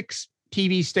be 6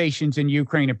 TV stations in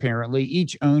Ukraine, apparently,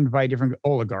 each owned by a different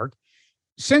oligarch.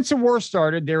 Since the war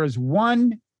started, there is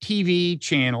one TV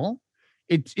channel.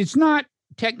 It's not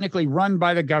technically run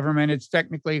by the government. It's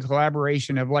technically a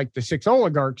collaboration of like the 6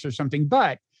 oligarchs or something,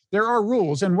 but there are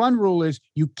rules. And one rule is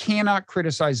you cannot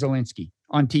criticize Zelensky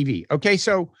on TV. Okay.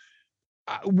 So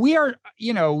we are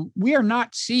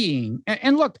not seeing,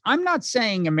 and look, I'm not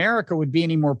saying America would be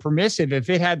any more permissive if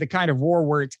it had the kind of war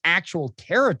where its actual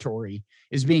territory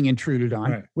is being intruded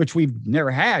on, right, which we've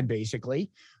never had basically.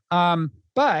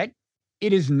 But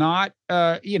it is not,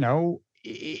 there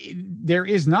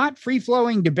is not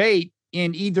free-flowing debate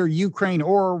in either Ukraine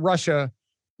or Russia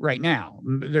right now.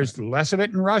 There's less of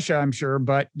it in Russia, I'm sure,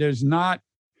 but there's not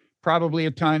probably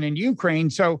a ton in Ukraine.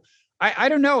 So I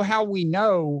don't know how we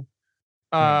know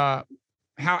how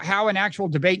an actual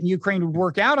debate in Ukraine would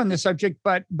work out on this subject,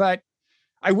 but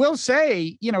I will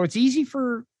say, it's easy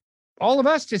for all of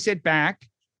us to sit back,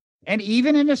 and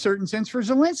even in a certain sense for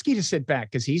Zelensky to sit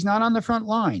back because he's not on the front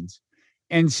lines,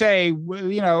 and say,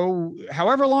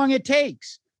 however long it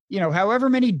takes, however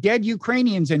many dead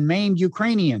Ukrainians and maimed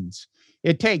Ukrainians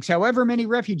it takes, however many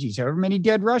refugees, however many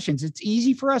dead Russians. It's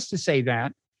easy for us to say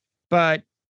that, but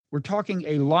we're talking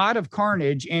a lot of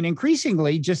carnage and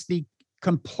increasingly just the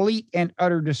complete and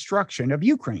utter destruction of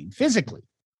Ukraine physically.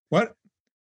 What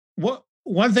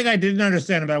one thing I didn't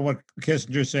understand about what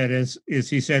Kissinger said is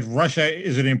he said Russia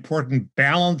is an important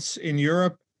balance in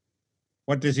Europe.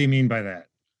 What does he mean by that?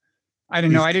 I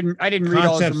don't know. I didn't read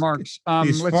all his remarks.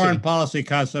 These foreign policy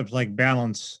concepts like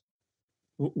balance.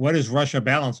 What is Russia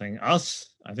balancing?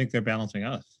 Us? I think they're balancing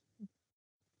us.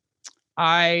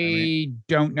 I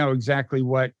don't know exactly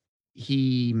what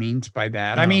he means by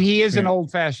that. No, he is an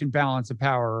old-fashioned balance of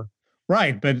power.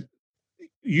 Right, but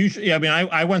usually,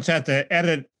 I once had to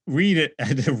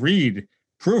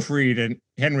proofread a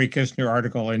Henry Kissinger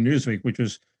article in Newsweek, which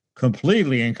was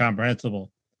completely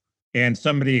incomprehensible. And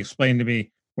somebody explained to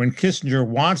me, when Kissinger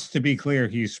wants to be clear,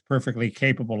 he's perfectly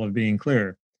capable of being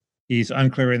clear. He's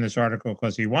unclear in this article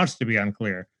because he wants to be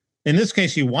unclear. In this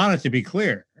case, he wanted to be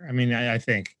clear. I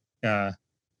think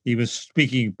he was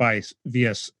speaking via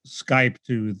Skype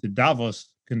to the Davos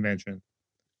convention.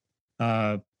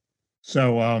 All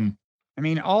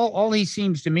he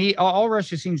seems to me, all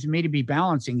Russia seems to me to be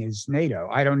balancing is NATO.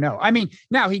 I don't know.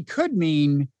 Now he could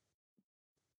mean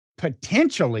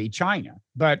potentially China,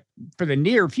 but for the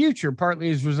near future,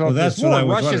 partly as a result of this war,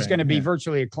 Russia is going to be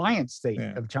virtually a client state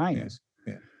of China's.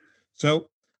 Yeah. So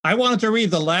I wanted to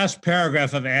read the last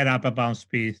paragraph of Anne Applebaum's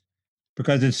piece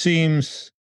because it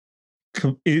seems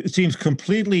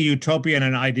completely utopian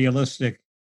and idealistic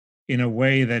in a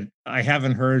way that I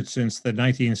haven't heard since the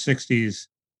 1960s,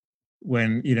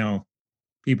 when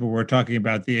people were talking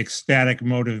about the ecstatic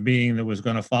mode of being that was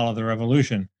going to follow the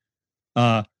revolution.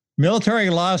 Military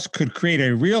loss could create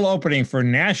a real opening for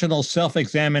national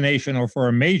self-examination or for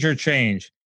a major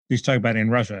change. He's talking about in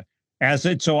Russia, as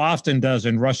it so often does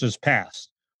in Russia's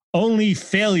past. Only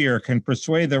failure can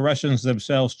persuade the Russians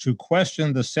themselves to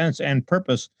question the sense and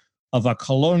purpose of a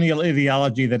colonial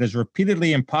ideology that has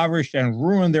repeatedly impoverished and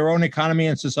ruined their own economy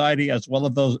and society, as well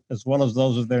as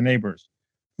those of their neighbors,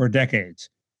 for decades.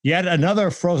 Yet another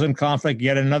frozen conflict,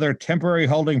 yet another temporary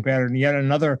holding pattern, yet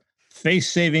another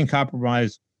face-saving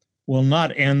compromise will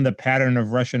not end the pattern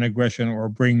of Russian aggression or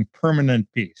bring permanent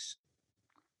peace.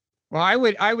 Well, I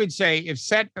would say if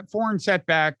foreign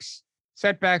setbacks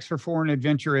for foreign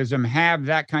adventurism have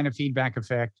that kind of feedback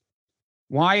effect,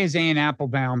 why is Anne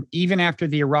Applebaum, even after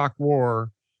the Iraq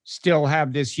War, still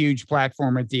have this huge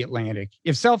platform at the Atlantic?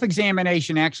 If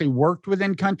self-examination actually worked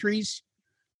within countries,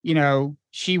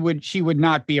 she would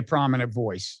not be a prominent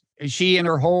voice. She and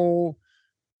her whole,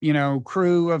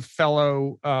 crew of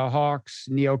fellow hawks,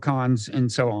 neocons,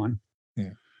 and so on.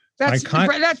 Yeah. That's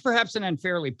perhaps an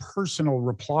unfairly personal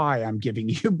reply I'm giving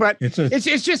you, but it's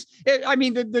just,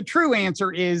 the true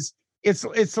answer is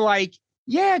it's like,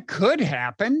 yeah, it could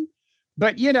happen.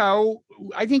 But,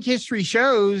 I think history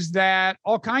shows that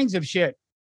all kinds of shit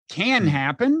can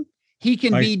happen. He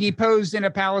can be deposed in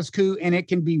a palace coup and it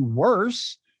can be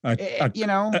worse.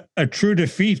 A true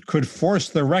defeat could force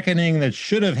the reckoning that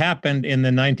should have happened in the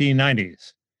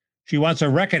 1990s. She wants a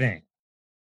reckoning.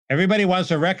 Everybody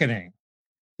wants a reckoning.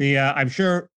 I'm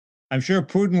sure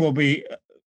Putin will be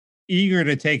eager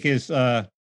to take his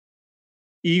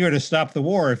eager to stop the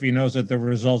war if he knows that the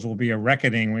results will be a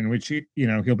reckoning in which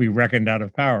he'll be reckoned out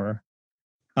of power.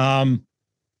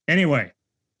 Anyway,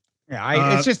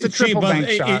 yeah, it's just a triple bank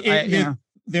shot.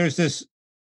 There's this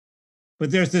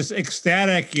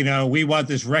ecstatic, we want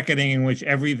this reckoning in which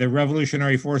the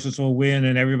revolutionary forces will win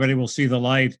and everybody will see the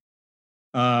light.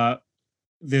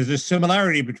 There's a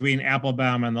similarity between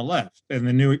Applebaum and the left and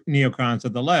the new neocons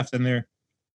of the left, and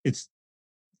it's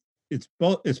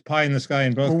pie in the sky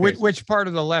in both cases. Which part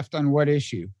of the left on what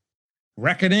issue?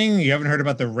 Reckoning. You haven't heard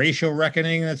about the racial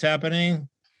reckoning that's happening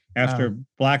after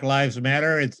Black Lives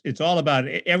Matter? It's all about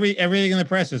everything in the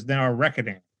press is now a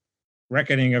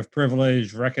reckoning of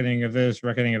privilege, reckoning of this,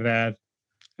 reckoning of that,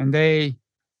 and they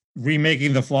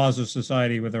remaking the flaws of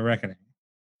society with a reckoning.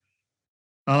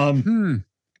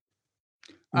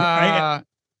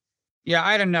 Yeah,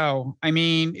 I don't know. I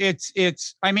mean,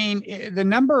 the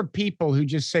number of people who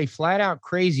just say flat out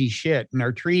crazy shit and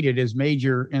are treated as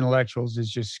major intellectuals is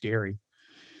just scary.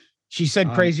 She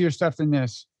said crazier stuff than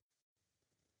this.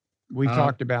 We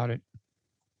talked about it.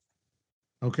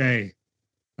 Okay.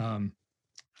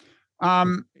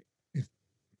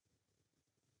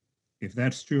 If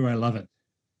that's true, I love it.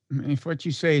 If what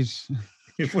you say is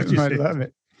if what you I say. love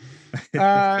it.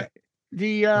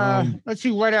 Let's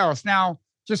see what else. Now,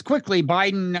 just quickly,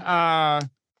 Biden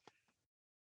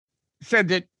said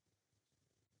that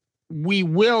we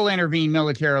will intervene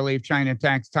militarily if China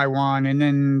attacks Taiwan. And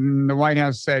then the White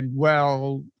House said,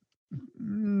 well,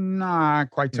 not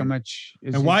quite so much.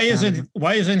 And why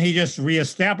isn't he just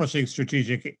reestablishing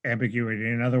strategic ambiguity?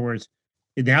 In other words,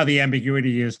 now the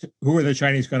ambiguity is who are the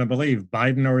Chinese going to believe,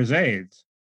 Biden or his aides?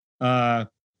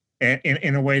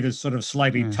 In a way that sort of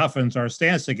slightly toughens our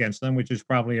stance against them, which is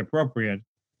probably appropriate.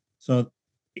 So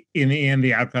in the end,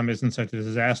 the outcome isn't such a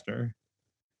disaster.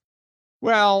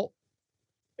 Well,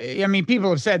 I mean,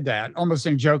 people have said that almost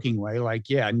in a joking way, like,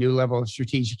 yeah, new level of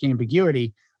strategic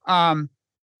ambiguity.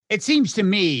 It seems to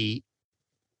me,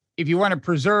 if you want to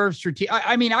preserve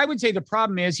I would say the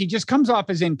problem is he just comes off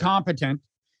as incompetent.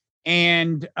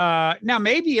 And now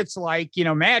maybe it's like,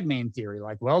 madman theory,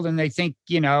 like, well, then they think,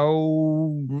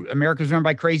 America's run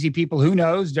by crazy people. Who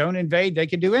knows? Don't invade. They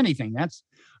can do anything. I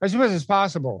suppose it's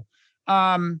possible.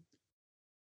 In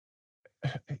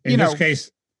this case,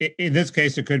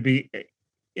 it could be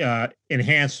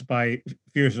enhanced by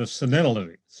fears of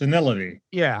senility.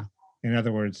 Yeah. In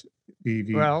other words,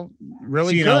 the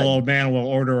really senile old man will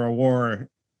order a war,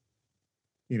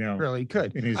 really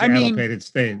could in his allocated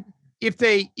state. If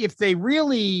they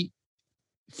really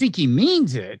think he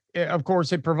means it, of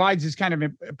course, it provides this kind of a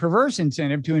perverse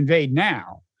incentive to invade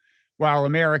now, while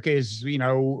America is,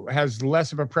 has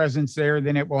less of a presence there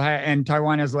than it will have, and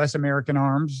Taiwan has less American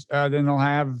arms than they'll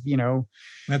have,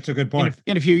 That's a good point.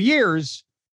 In a few years.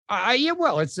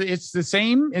 It's the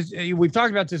same. We've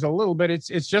talked about this a little bit.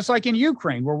 It's just like in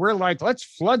Ukraine, where we're like, let's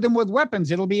flood them with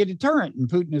weapons. It'll be a deterrent. And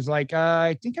Putin is like,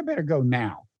 I think I better go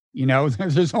now.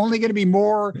 There's only going to be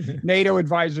more NATO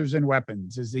advisors and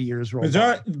weapons as the years roll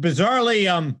by.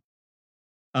 Bizarrely,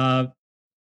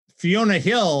 Fiona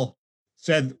Hill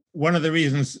said one of the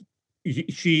reasons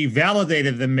she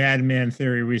validated the madman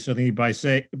theory recently by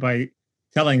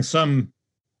telling some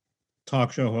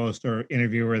talk show host or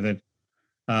interviewer that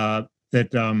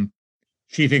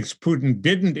she thinks Putin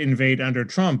didn't invade under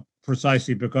Trump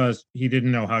precisely because he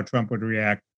didn't know how Trump would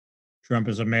react. Trump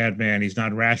is a madman. He's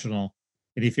not rational.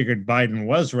 And he figured Biden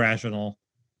was rational.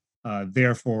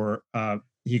 Therefore,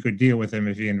 he could deal with him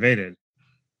if he invaded.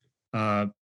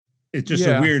 It's just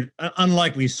a weird,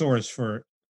 unlikely source for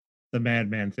the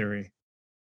madman theory.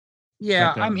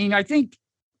 Yeah, but, I think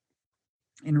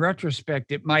in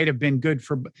retrospect, it might have been good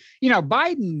for,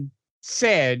 Biden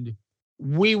said,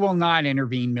 we will not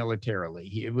intervene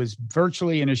militarily. It was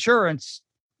virtually an assurance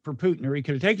for Putin, or he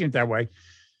could have taken it that way.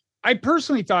 I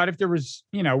personally thought if there was,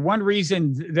 one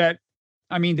reason that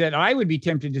I would be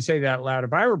tempted to say that out loud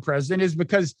if I were president is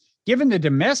because given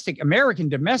the American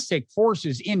domestic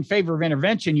forces in favor of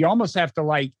intervention, you almost have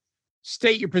to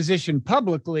state your position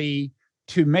publicly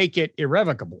to make it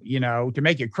irrevocable, to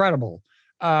make it credible.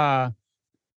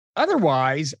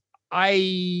 Otherwise,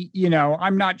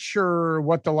 I'm not sure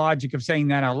what the logic of saying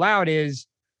that out loud is.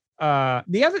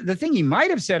 The thing he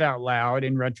might have said out loud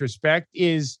in retrospect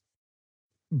is,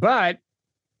 but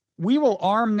we will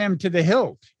arm them to the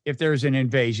hilt if there's an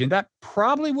invasion. That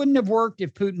probably wouldn't have worked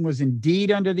if Putin was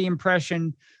indeed under the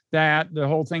impression that the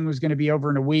whole thing was going to be over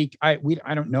in a week. I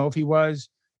don't know if he was,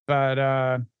 but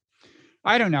I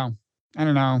don't know.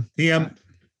 The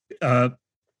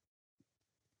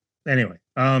anyway,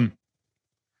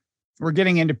 we're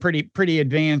getting into pretty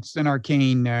advanced and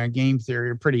arcane game theory,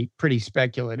 or pretty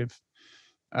speculative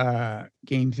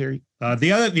game theory.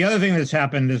 The other thing that's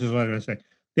happened, this is what I was going to say.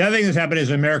 The other thing that's happened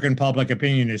is American public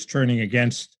opinion is turning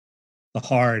against the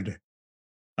hard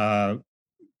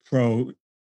pro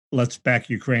let's back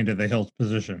Ukraine to the hilt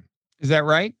position. Is that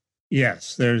right?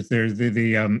 Yes. There's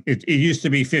it used to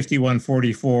be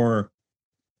 51-44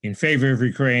 in favor of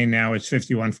Ukraine. Now it's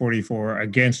 51-44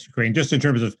 against Ukraine, just in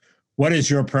terms of what is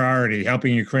your priority,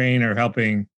 helping Ukraine or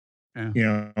helping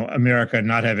America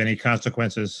not have any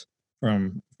consequences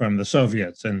from the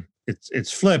Soviets. And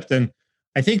it's flipped. And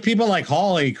I think people like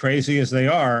Hawley, crazy as they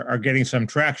are getting some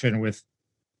traction with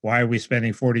why are we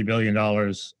spending $40 billion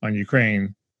on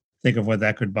Ukraine? Think of what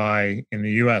that could buy in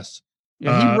the U.S.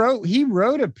 Yeah, he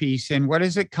wrote a piece in, what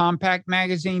is it, Compact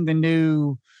magazine, the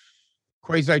new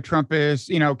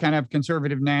quasi-Trumpist, kind of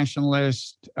conservative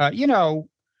nationalist, the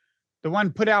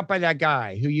one put out by that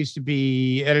guy who used to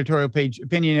be editorial page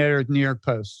opinion editor at the New York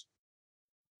Post.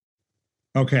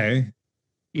 Okay.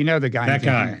 You know the guy.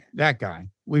 That guy.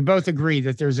 We both agree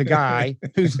that there's a guy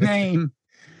whose name.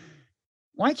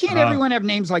 Why can't everyone have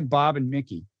names like Bob and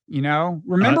Mickey?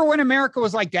 Remember when America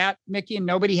was like that, Mickey, and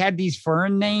nobody had these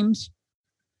foreign names?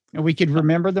 And we could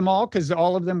remember them all because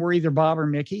all of them were either Bob or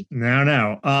Mickey.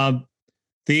 No.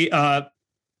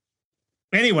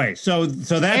 Anyway, so that's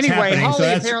happening. Hawley So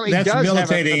that's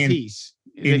militating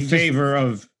in just favor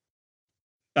of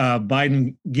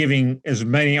Biden giving as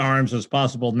many arms as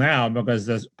possible now, because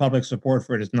the public support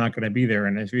for it is not going to be there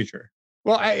in the future.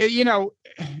 Well,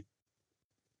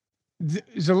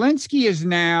 Zelensky is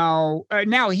now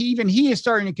he is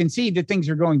starting to concede that things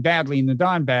are going badly in the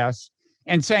Donbass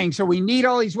and saying, so we need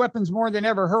all these weapons more than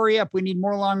ever. Hurry up. We need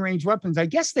more long range weapons. I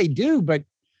guess they do, but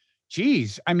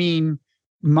geez, I mean,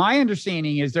 my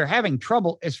understanding is they're having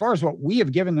trouble as far as what we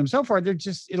have given them so far.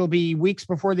 It'll be weeks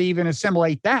before they even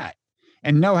assimilate that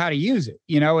and know how to use it.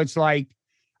 It's like,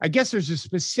 I guess there's a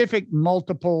specific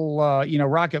multiple,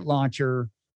 rocket launcher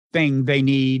thing they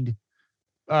need.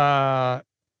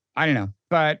 I don't know,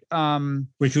 but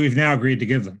which we've now agreed to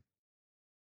give them.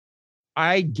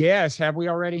 I guess, have we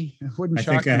already? It wouldn't shock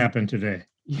me. I think that happened today.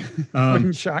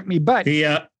 Wouldn't shock me, but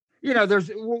there's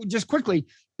just quickly.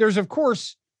 There's of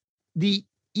course the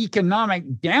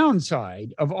economic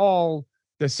downside of all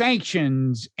the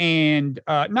sanctions, and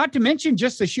not to mention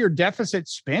just the sheer deficit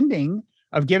spending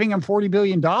of giving them $40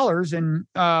 billion, and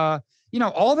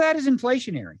all that is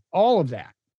inflationary. All of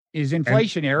that is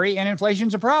inflationary, and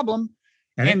inflation's a problem.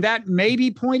 And that may be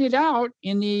pointed out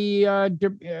in the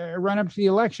run-up to the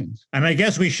elections. And I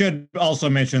guess we should also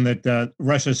mention that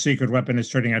Russia's secret weapon is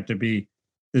turning out to be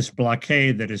this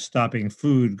blockade that is stopping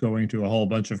food going to a whole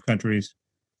bunch of countries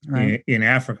in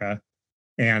Africa,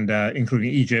 and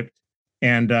including Egypt,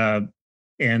 and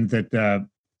that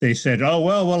they said, oh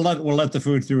well, we'll let the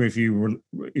food through if you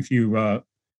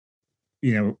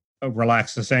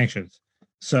relax the sanctions.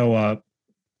 So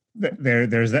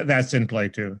there's that's in play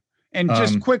too. And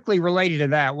just quickly related to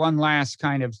that, one last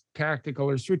kind of tactical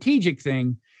or strategic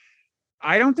thing.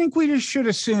 I don't think we just should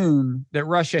assume that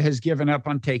Russia has given up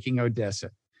on taking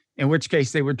Odessa, in which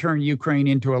case they would turn Ukraine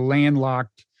into a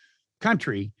landlocked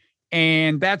country.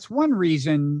 And that's one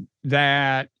reason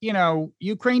that,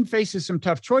 Ukraine faces some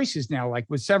tough choices now, like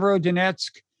with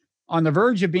Severodonetsk on the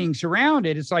verge of being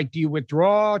surrounded. It's like, do you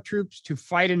withdraw troops to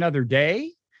fight another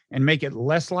day and make it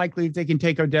less likely that they can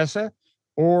take Odessa?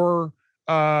 Or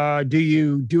do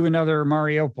you do another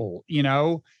Mariupol,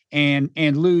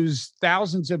 and lose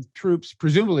thousands of troops,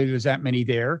 presumably there's that many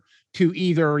there, to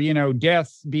either,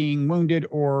 death, being wounded,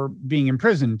 or being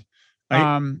imprisoned?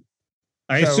 I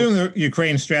assume the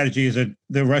Ukraine strategy is that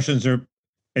the Russians are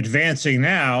advancing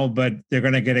now, but they're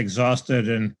going to get exhausted,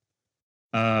 and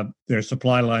their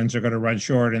supply lines are going to run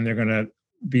short, and they're going to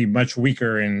be much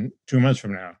weaker in 2 months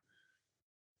from now.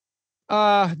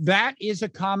 That is a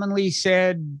commonly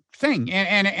said thing,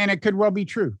 and it could well be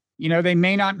true. They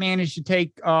may not manage to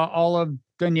take all of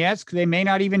Donetsk. They may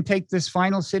not even take this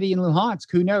final city in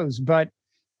Luhansk. Who knows? But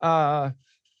I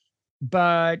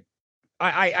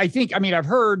think, I've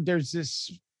heard there's this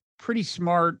pretty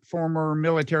smart former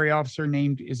military officer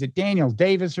named, is it Daniel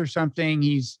Davis or something?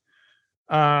 He's,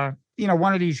 one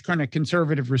of these kind of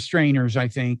conservative restrainers, I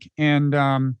think. And,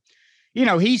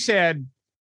 he said,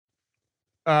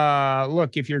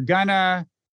 look, if you're gonna,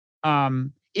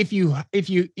 if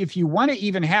you want to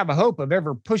even have a hope of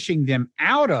ever pushing them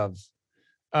out of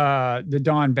the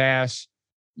Donbass,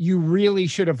 you really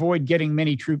should avoid getting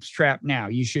many troops trapped now.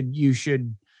 You should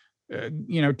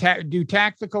do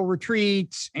tactical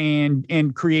retreats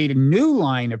and create a new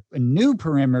line, a new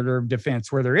perimeter of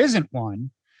defense where there isn't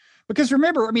one. Because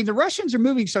remember, I mean, the Russians are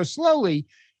moving so slowly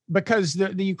because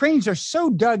the Ukrainians are so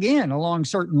dug in along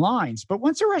certain lines. But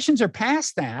once the Russians are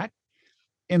past that,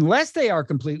 unless they are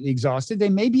completely exhausted, they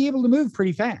may be able to move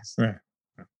pretty fast. Right.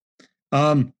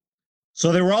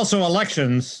 So there were also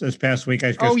elections this past week.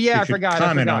 I forgot.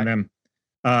 Comment on them.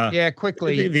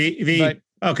 Quickly. The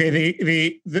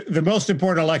most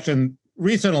important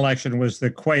recent election was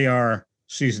the Cuellar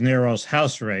Cisneros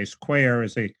House race. Cuellar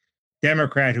is a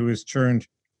Democrat who has turned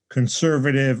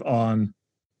conservative on,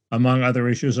 among other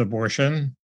issues,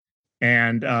 abortion,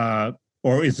 and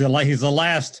he's the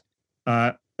last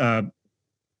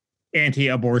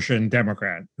anti-abortion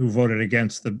Democrat who voted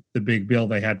against the big bill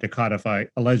they had to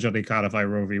allegedly codify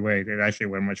Roe v. Wade. It actually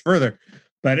went much further.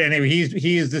 But anyway,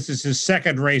 this is his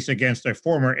second race against a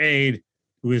former aide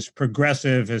who is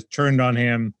progressive, has turned on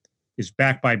him, is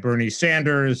backed by Bernie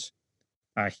Sanders.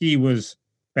 He was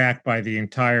backed by the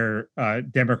entire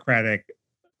Democratic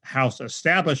House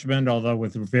establishment, although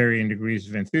with varying degrees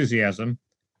of enthusiasm.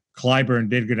 Clyburn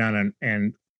did go down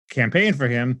and campaign for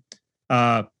him.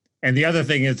 And the other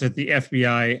thing is that the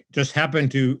FBI just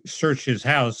happened to search his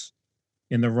house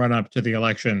in the run-up to the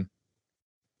election.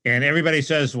 And everybody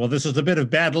says, well, this is a bit of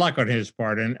bad luck on his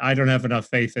part. And I don't have enough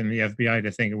faith in the FBI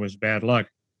to think it was bad luck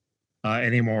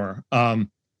anymore.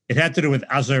 It had to do with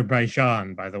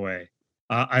Azerbaijan, by the way.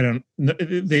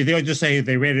 They just say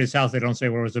they raided his house. They don't say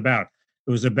what it was about.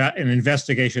 It was about an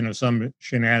investigation of some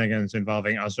shenanigans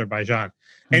involving Azerbaijan.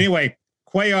 Anyway,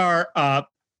 Cuellar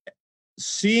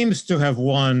seems to have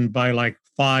won by like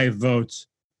 5 votes,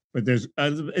 but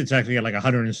it's actually like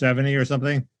 170 or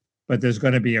something. But there's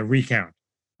going to be a recount,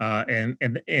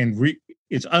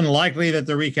 it's unlikely that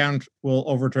the recount will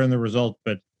overturn the result,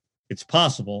 but it's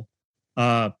possible.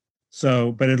 But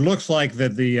it looks like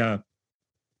that the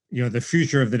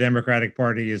future of the Democratic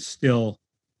Party is still.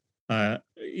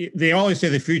 They always say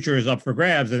the future is up for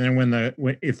grabs, and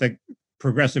then if the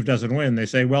progressive doesn't win, they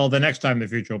say, well, the next time the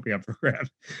future will be up for grabs.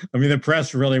 I mean, the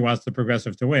press really wants the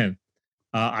progressive to win.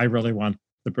 I really want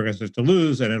the progressive to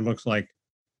lose, and it looks like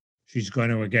she's going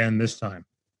to again this time.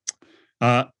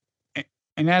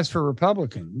 And as for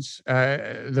Republicans,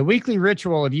 the weekly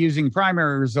ritual of using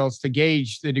primary results to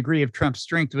gauge the degree of Trump's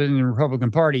strength within the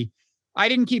Republican Party, I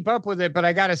didn't keep up with it, but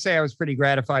I got to say I was pretty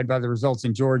gratified by the results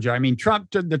in Georgia. I mean,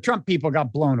 the Trump people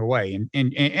got blown away,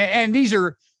 and these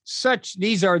are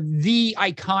the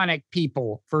iconic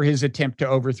people for his attempt to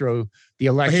overthrow the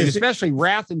election, especially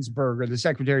Raffensperger, the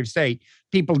Secretary of State.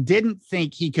 People didn't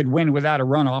think he could win without a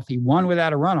runoff. He won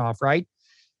without a runoff, right?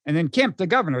 And then Kemp, the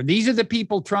governor. These are the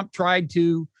people Trump tried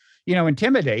to,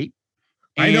 intimidate.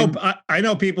 And I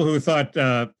know people who thought,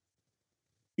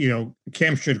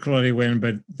 Kemp should clearly win,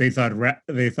 but they thought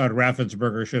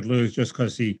Raffensperger should lose just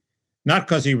not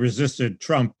because he resisted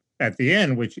Trump at the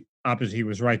end, which obviously he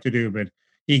was right to do, but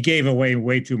he gave away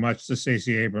way too much to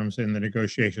Stacey Abrams in the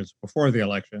negotiations before the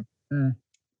election.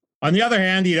 On the other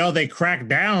hand, they cracked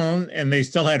down and they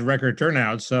still had record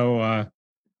turnout. So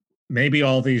maybe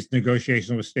all these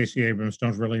negotiations with Stacey Abrams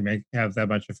don't really have that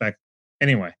much effect.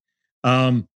 Anyway,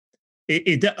 I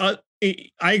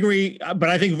agree, but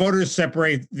I think voters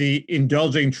separate the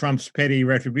indulging Trump's petty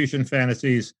retribution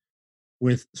fantasies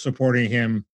with supporting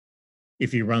him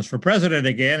if he runs for president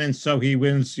again. And so he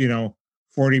wins, 40%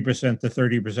 to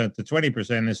 30% to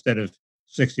 20% instead of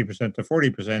 60% to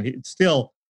 40%.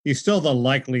 He's still the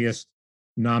likeliest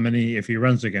nominee if he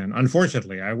runs again.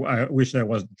 Unfortunately, I wish that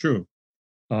wasn't true.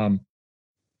 Because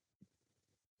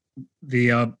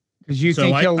you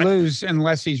think he'll lose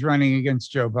unless he's running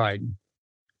against Joe Biden?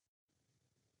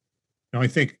 No, I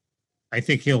think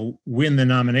he'll win the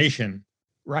nomination.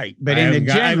 Right, but I haven't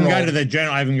gotten to the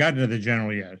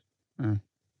general yet.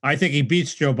 I think he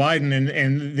beats Joe Biden,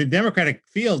 and the Democratic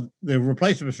field, the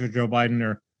replacements for Joe Biden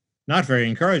are not very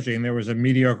encouraging. There was a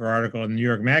mediocre article in New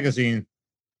York Magazine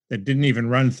that didn't even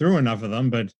run through enough of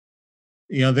them, but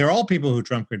they're all people who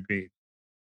Trump could beat.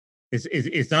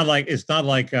 It's not like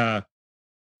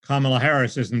Kamala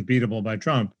Harris isn't beatable by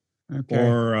Trump,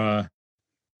 or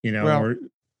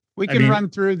we can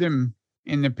run through them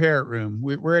in the parrot room.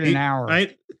 We're at an hour.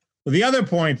 The other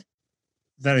point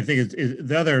that I think is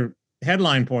the other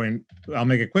headline point, I'll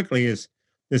make it quickly, is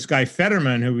this guy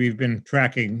Fetterman, who we've been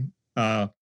tracking.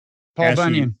 Paul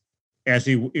Bunyan.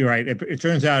 You're right. It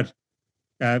turns out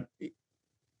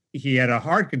he had a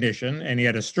heart condition and he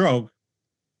had a stroke,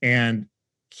 and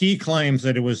he claims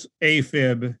that it was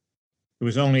AFib. It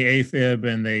was only AFib,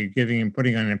 and they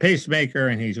putting on a pacemaker,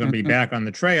 and he's going to be back on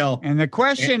the trail. And the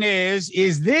question is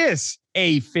this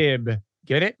AFib?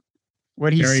 Get it?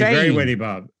 What he's saying. Very witty,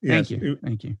 Bob. Yes.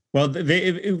 Thank you. Well,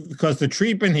 because the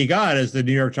treatment he got, as the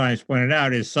New York Times pointed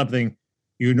out, is something,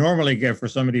 you normally get for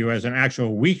somebody who has an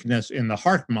actual weakness in the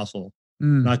heart muscle,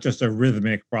 not just a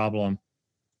rhythmic problem.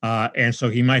 And so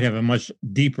he might have a much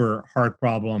deeper heart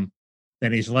problem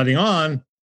than he's letting on,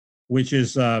 which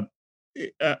is an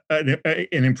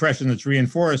impression that's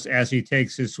reinforced as he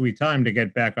takes his sweet time to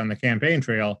get back on the campaign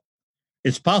trail.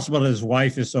 It's possible that his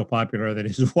wife is so popular that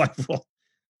his wife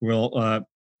will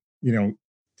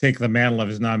take the mantle of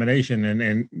his nomination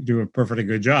and do a perfectly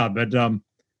good job. But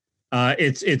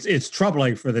it's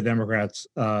troubling for the Democrats.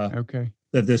 Okay.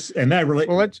 That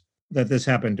this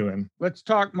happened to him. Let's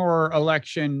talk more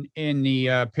election in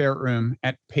the parrot room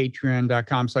at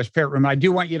patreon.com/parrot room. I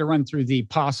do want you to run through the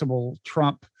possible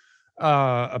Trump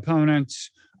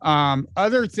opponents.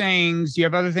 Other things, do you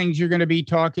have other things you're going to be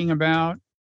talking about?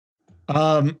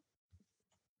 I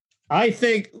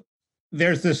think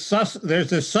there's this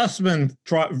Sussman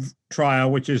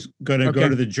trial, which is going to go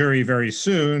to the jury very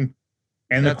soon.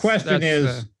 And the question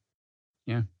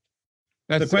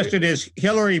is,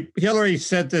 Hillary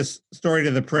sent this story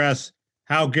to the press.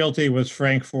 How guilty was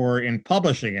Frank for in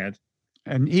publishing it?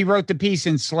 And he wrote the piece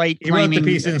in Slate. Claiming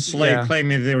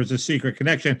that there was a secret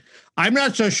connection. I'm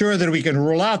not so sure that we can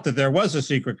rule out that there was a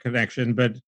secret connection,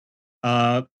 but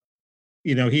it'd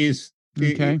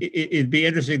be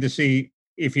interesting to see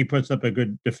if he puts up a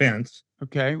good defense.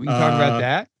 Okay, we can talk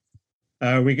about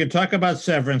that. We could talk about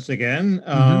severance again.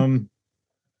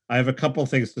 I have a couple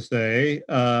things to say.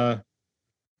 That's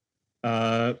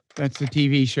the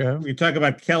TV show. We talk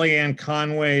about Kellyanne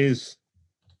Conway's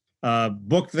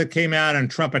book that came out,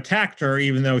 and Trump attacked her,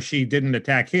 even though she didn't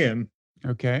attack him.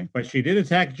 Okay, but she did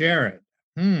attack Jared.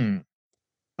 There's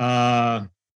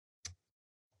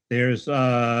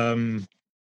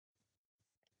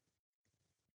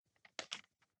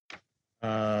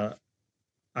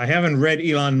I haven't read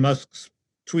Elon Musk's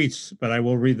tweets, but I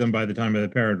will read them by the time of the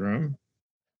Parrot Room.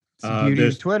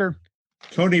 There's Twitter.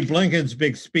 Tony Blinken's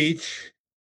big speech,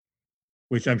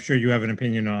 which I'm sure you have an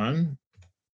opinion on.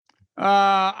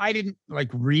 I didn't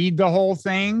read the whole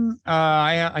thing.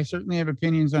 I certainly have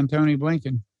opinions on Tony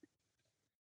Blinken.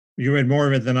 You read more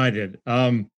of it than I did.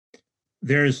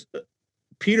 There's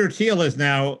Peter Thiel is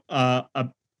now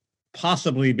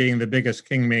possibly being the biggest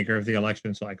kingmaker of the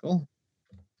election cycle.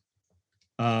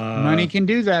 Money can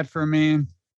do that for a man.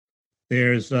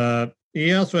 There's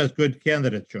he also has good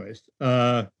candidate choice.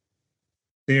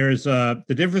 There's the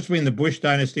difference between the Bush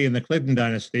dynasty and the Clinton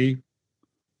dynasty,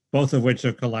 both of which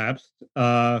have collapsed.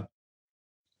 Tim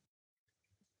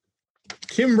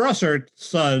Russert's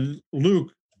son,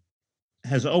 Luke,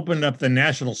 has opened up the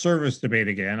national service debate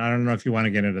again. I don't know if you want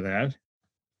to get into that.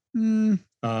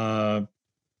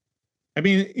 I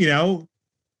mean,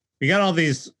 we got all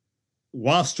these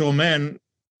wastrel men.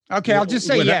 Okay, I'll just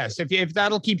say yes. If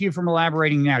that'll keep you from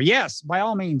elaborating now. Yes, by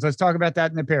all means. Let's talk about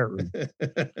that in the Parrot Room.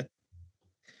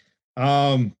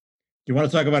 Do you want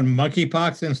to talk about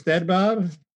monkeypox instead, Bob?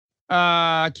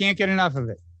 I can't get enough of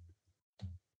it.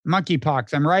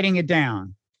 Monkeypox. I'm writing it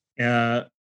down. Okay,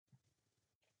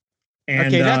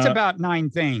 that's about 9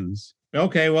 things.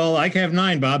 Okay, well, I have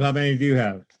 9, Bob. How many do you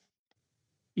have?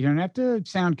 You don't have to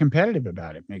sound competitive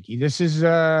about it, Mickey. This is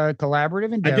a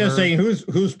collaborative endeavor. I'm just saying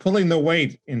who's pulling the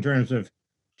weight in terms of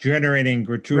generating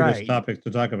gratuitous topics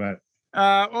to talk about.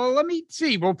 Well, let me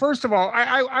see. Well, first of all,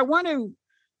 I want to,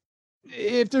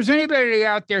 if there's anybody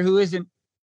out there who isn't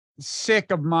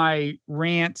sick of my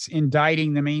rants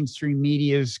indicting the mainstream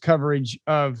media's coverage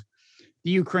of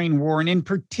the Ukraine war, and in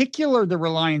particular, the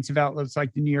reliance of outlets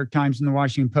like the New York Times and the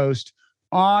Washington Post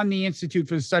on the Institute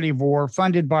for the Study of War,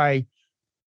 funded by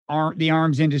the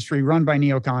arms industry, run by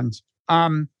neocons,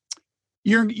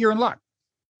 you're in luck,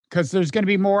 because there's going to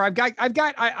be more. I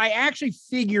actually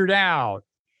figured out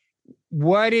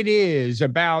what it is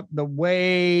about the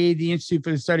way the Institute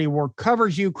for the Study of War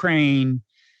covers Ukraine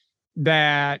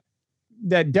that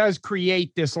does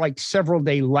create this several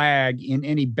day lag in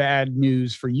any bad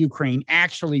news for Ukraine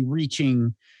actually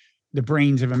reaching the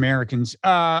brains of Americans.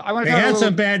 I want to. They had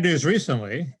some bad news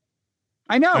recently.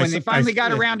 I know, and they finally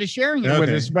got around to sharing it with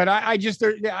us. But I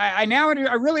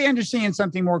really understand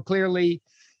something more clearly,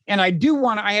 and I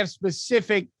have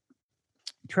specific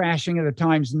trashing of the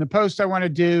Times and the Post I want to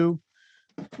do.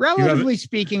 Relatively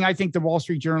speaking, I think the Wall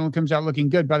Street Journal comes out looking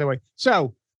good, by the way.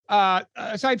 So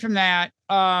aside from that,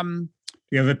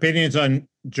 you have opinions on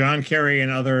John Kerry and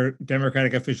other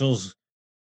Democratic officials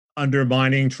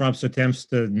undermining Trump's attempts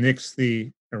to nix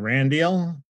the Iran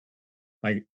deal,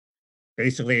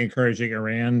 basically encouraging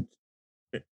Iran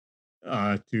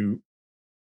to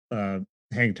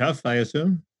hang tough, I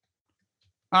assume.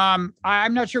 I'm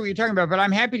not sure what you're talking about, but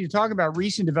I'm happy to talk about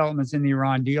recent developments in the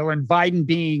Iran deal and Biden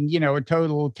being, a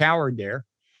total coward there.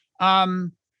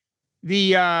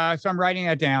 So I'm writing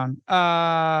that down.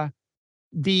 I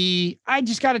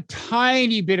just got a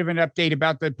tiny bit of an update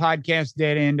about the podcast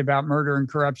Dead End about murder and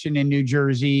corruption in New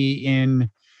Jersey in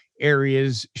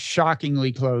areas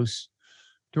shockingly close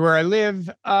to where I live.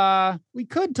 We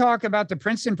could talk about the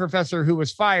Princeton professor who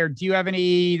was fired. Do you have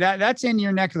any? That's in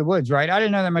your neck of the woods, right? I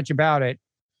didn't know that much about it.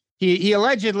 He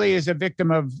allegedly is a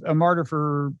victim of a martyr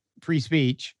for free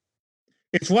speech.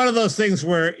 It's one of those things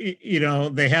where,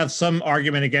 they have some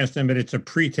argument against him, but it's a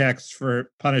pretext for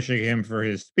punishing him for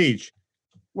his speech.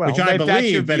 Well, which I if that's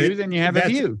your believe, view, then you have a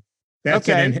view. That's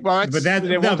okay. but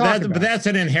that's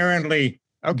an inherently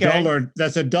duller.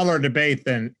 That's a duller debate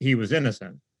than he was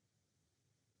innocent.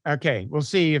 Okay, we'll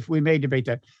see if we may debate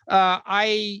that.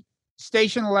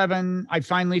 Station 11. I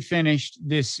finally finished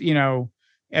this,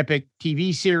 epic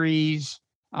TV series.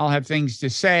 I'll have things to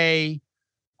say.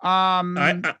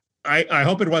 I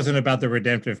hope it wasn't about the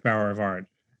redemptive power of art.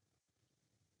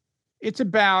 It's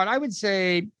about, I would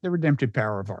say, the redemptive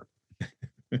power of art.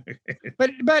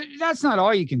 but that's not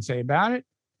all you can say about it.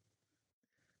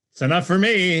 It's enough for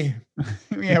me.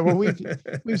 Yeah, well,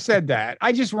 we've said that.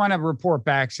 I just want to report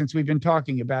back, since we've been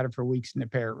talking about it for weeks in the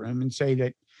parrot room, and say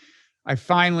that I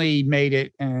finally made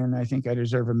it, and I think I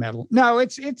deserve a medal. No,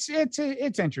 it's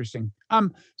interesting.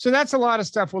 So that's a lot of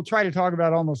stuff. We'll try to talk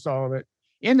about almost all of it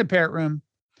in the parrot room.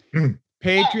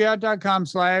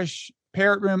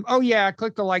 Patreon.com/parrot room. Oh yeah,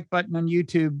 click the like button on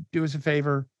YouTube. Do us a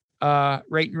favor.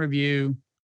 Rate and review.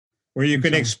 Where you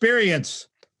can experience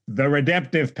the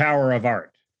redemptive power of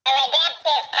art.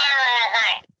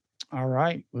 All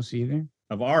right. We'll see you there.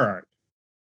 Of our art.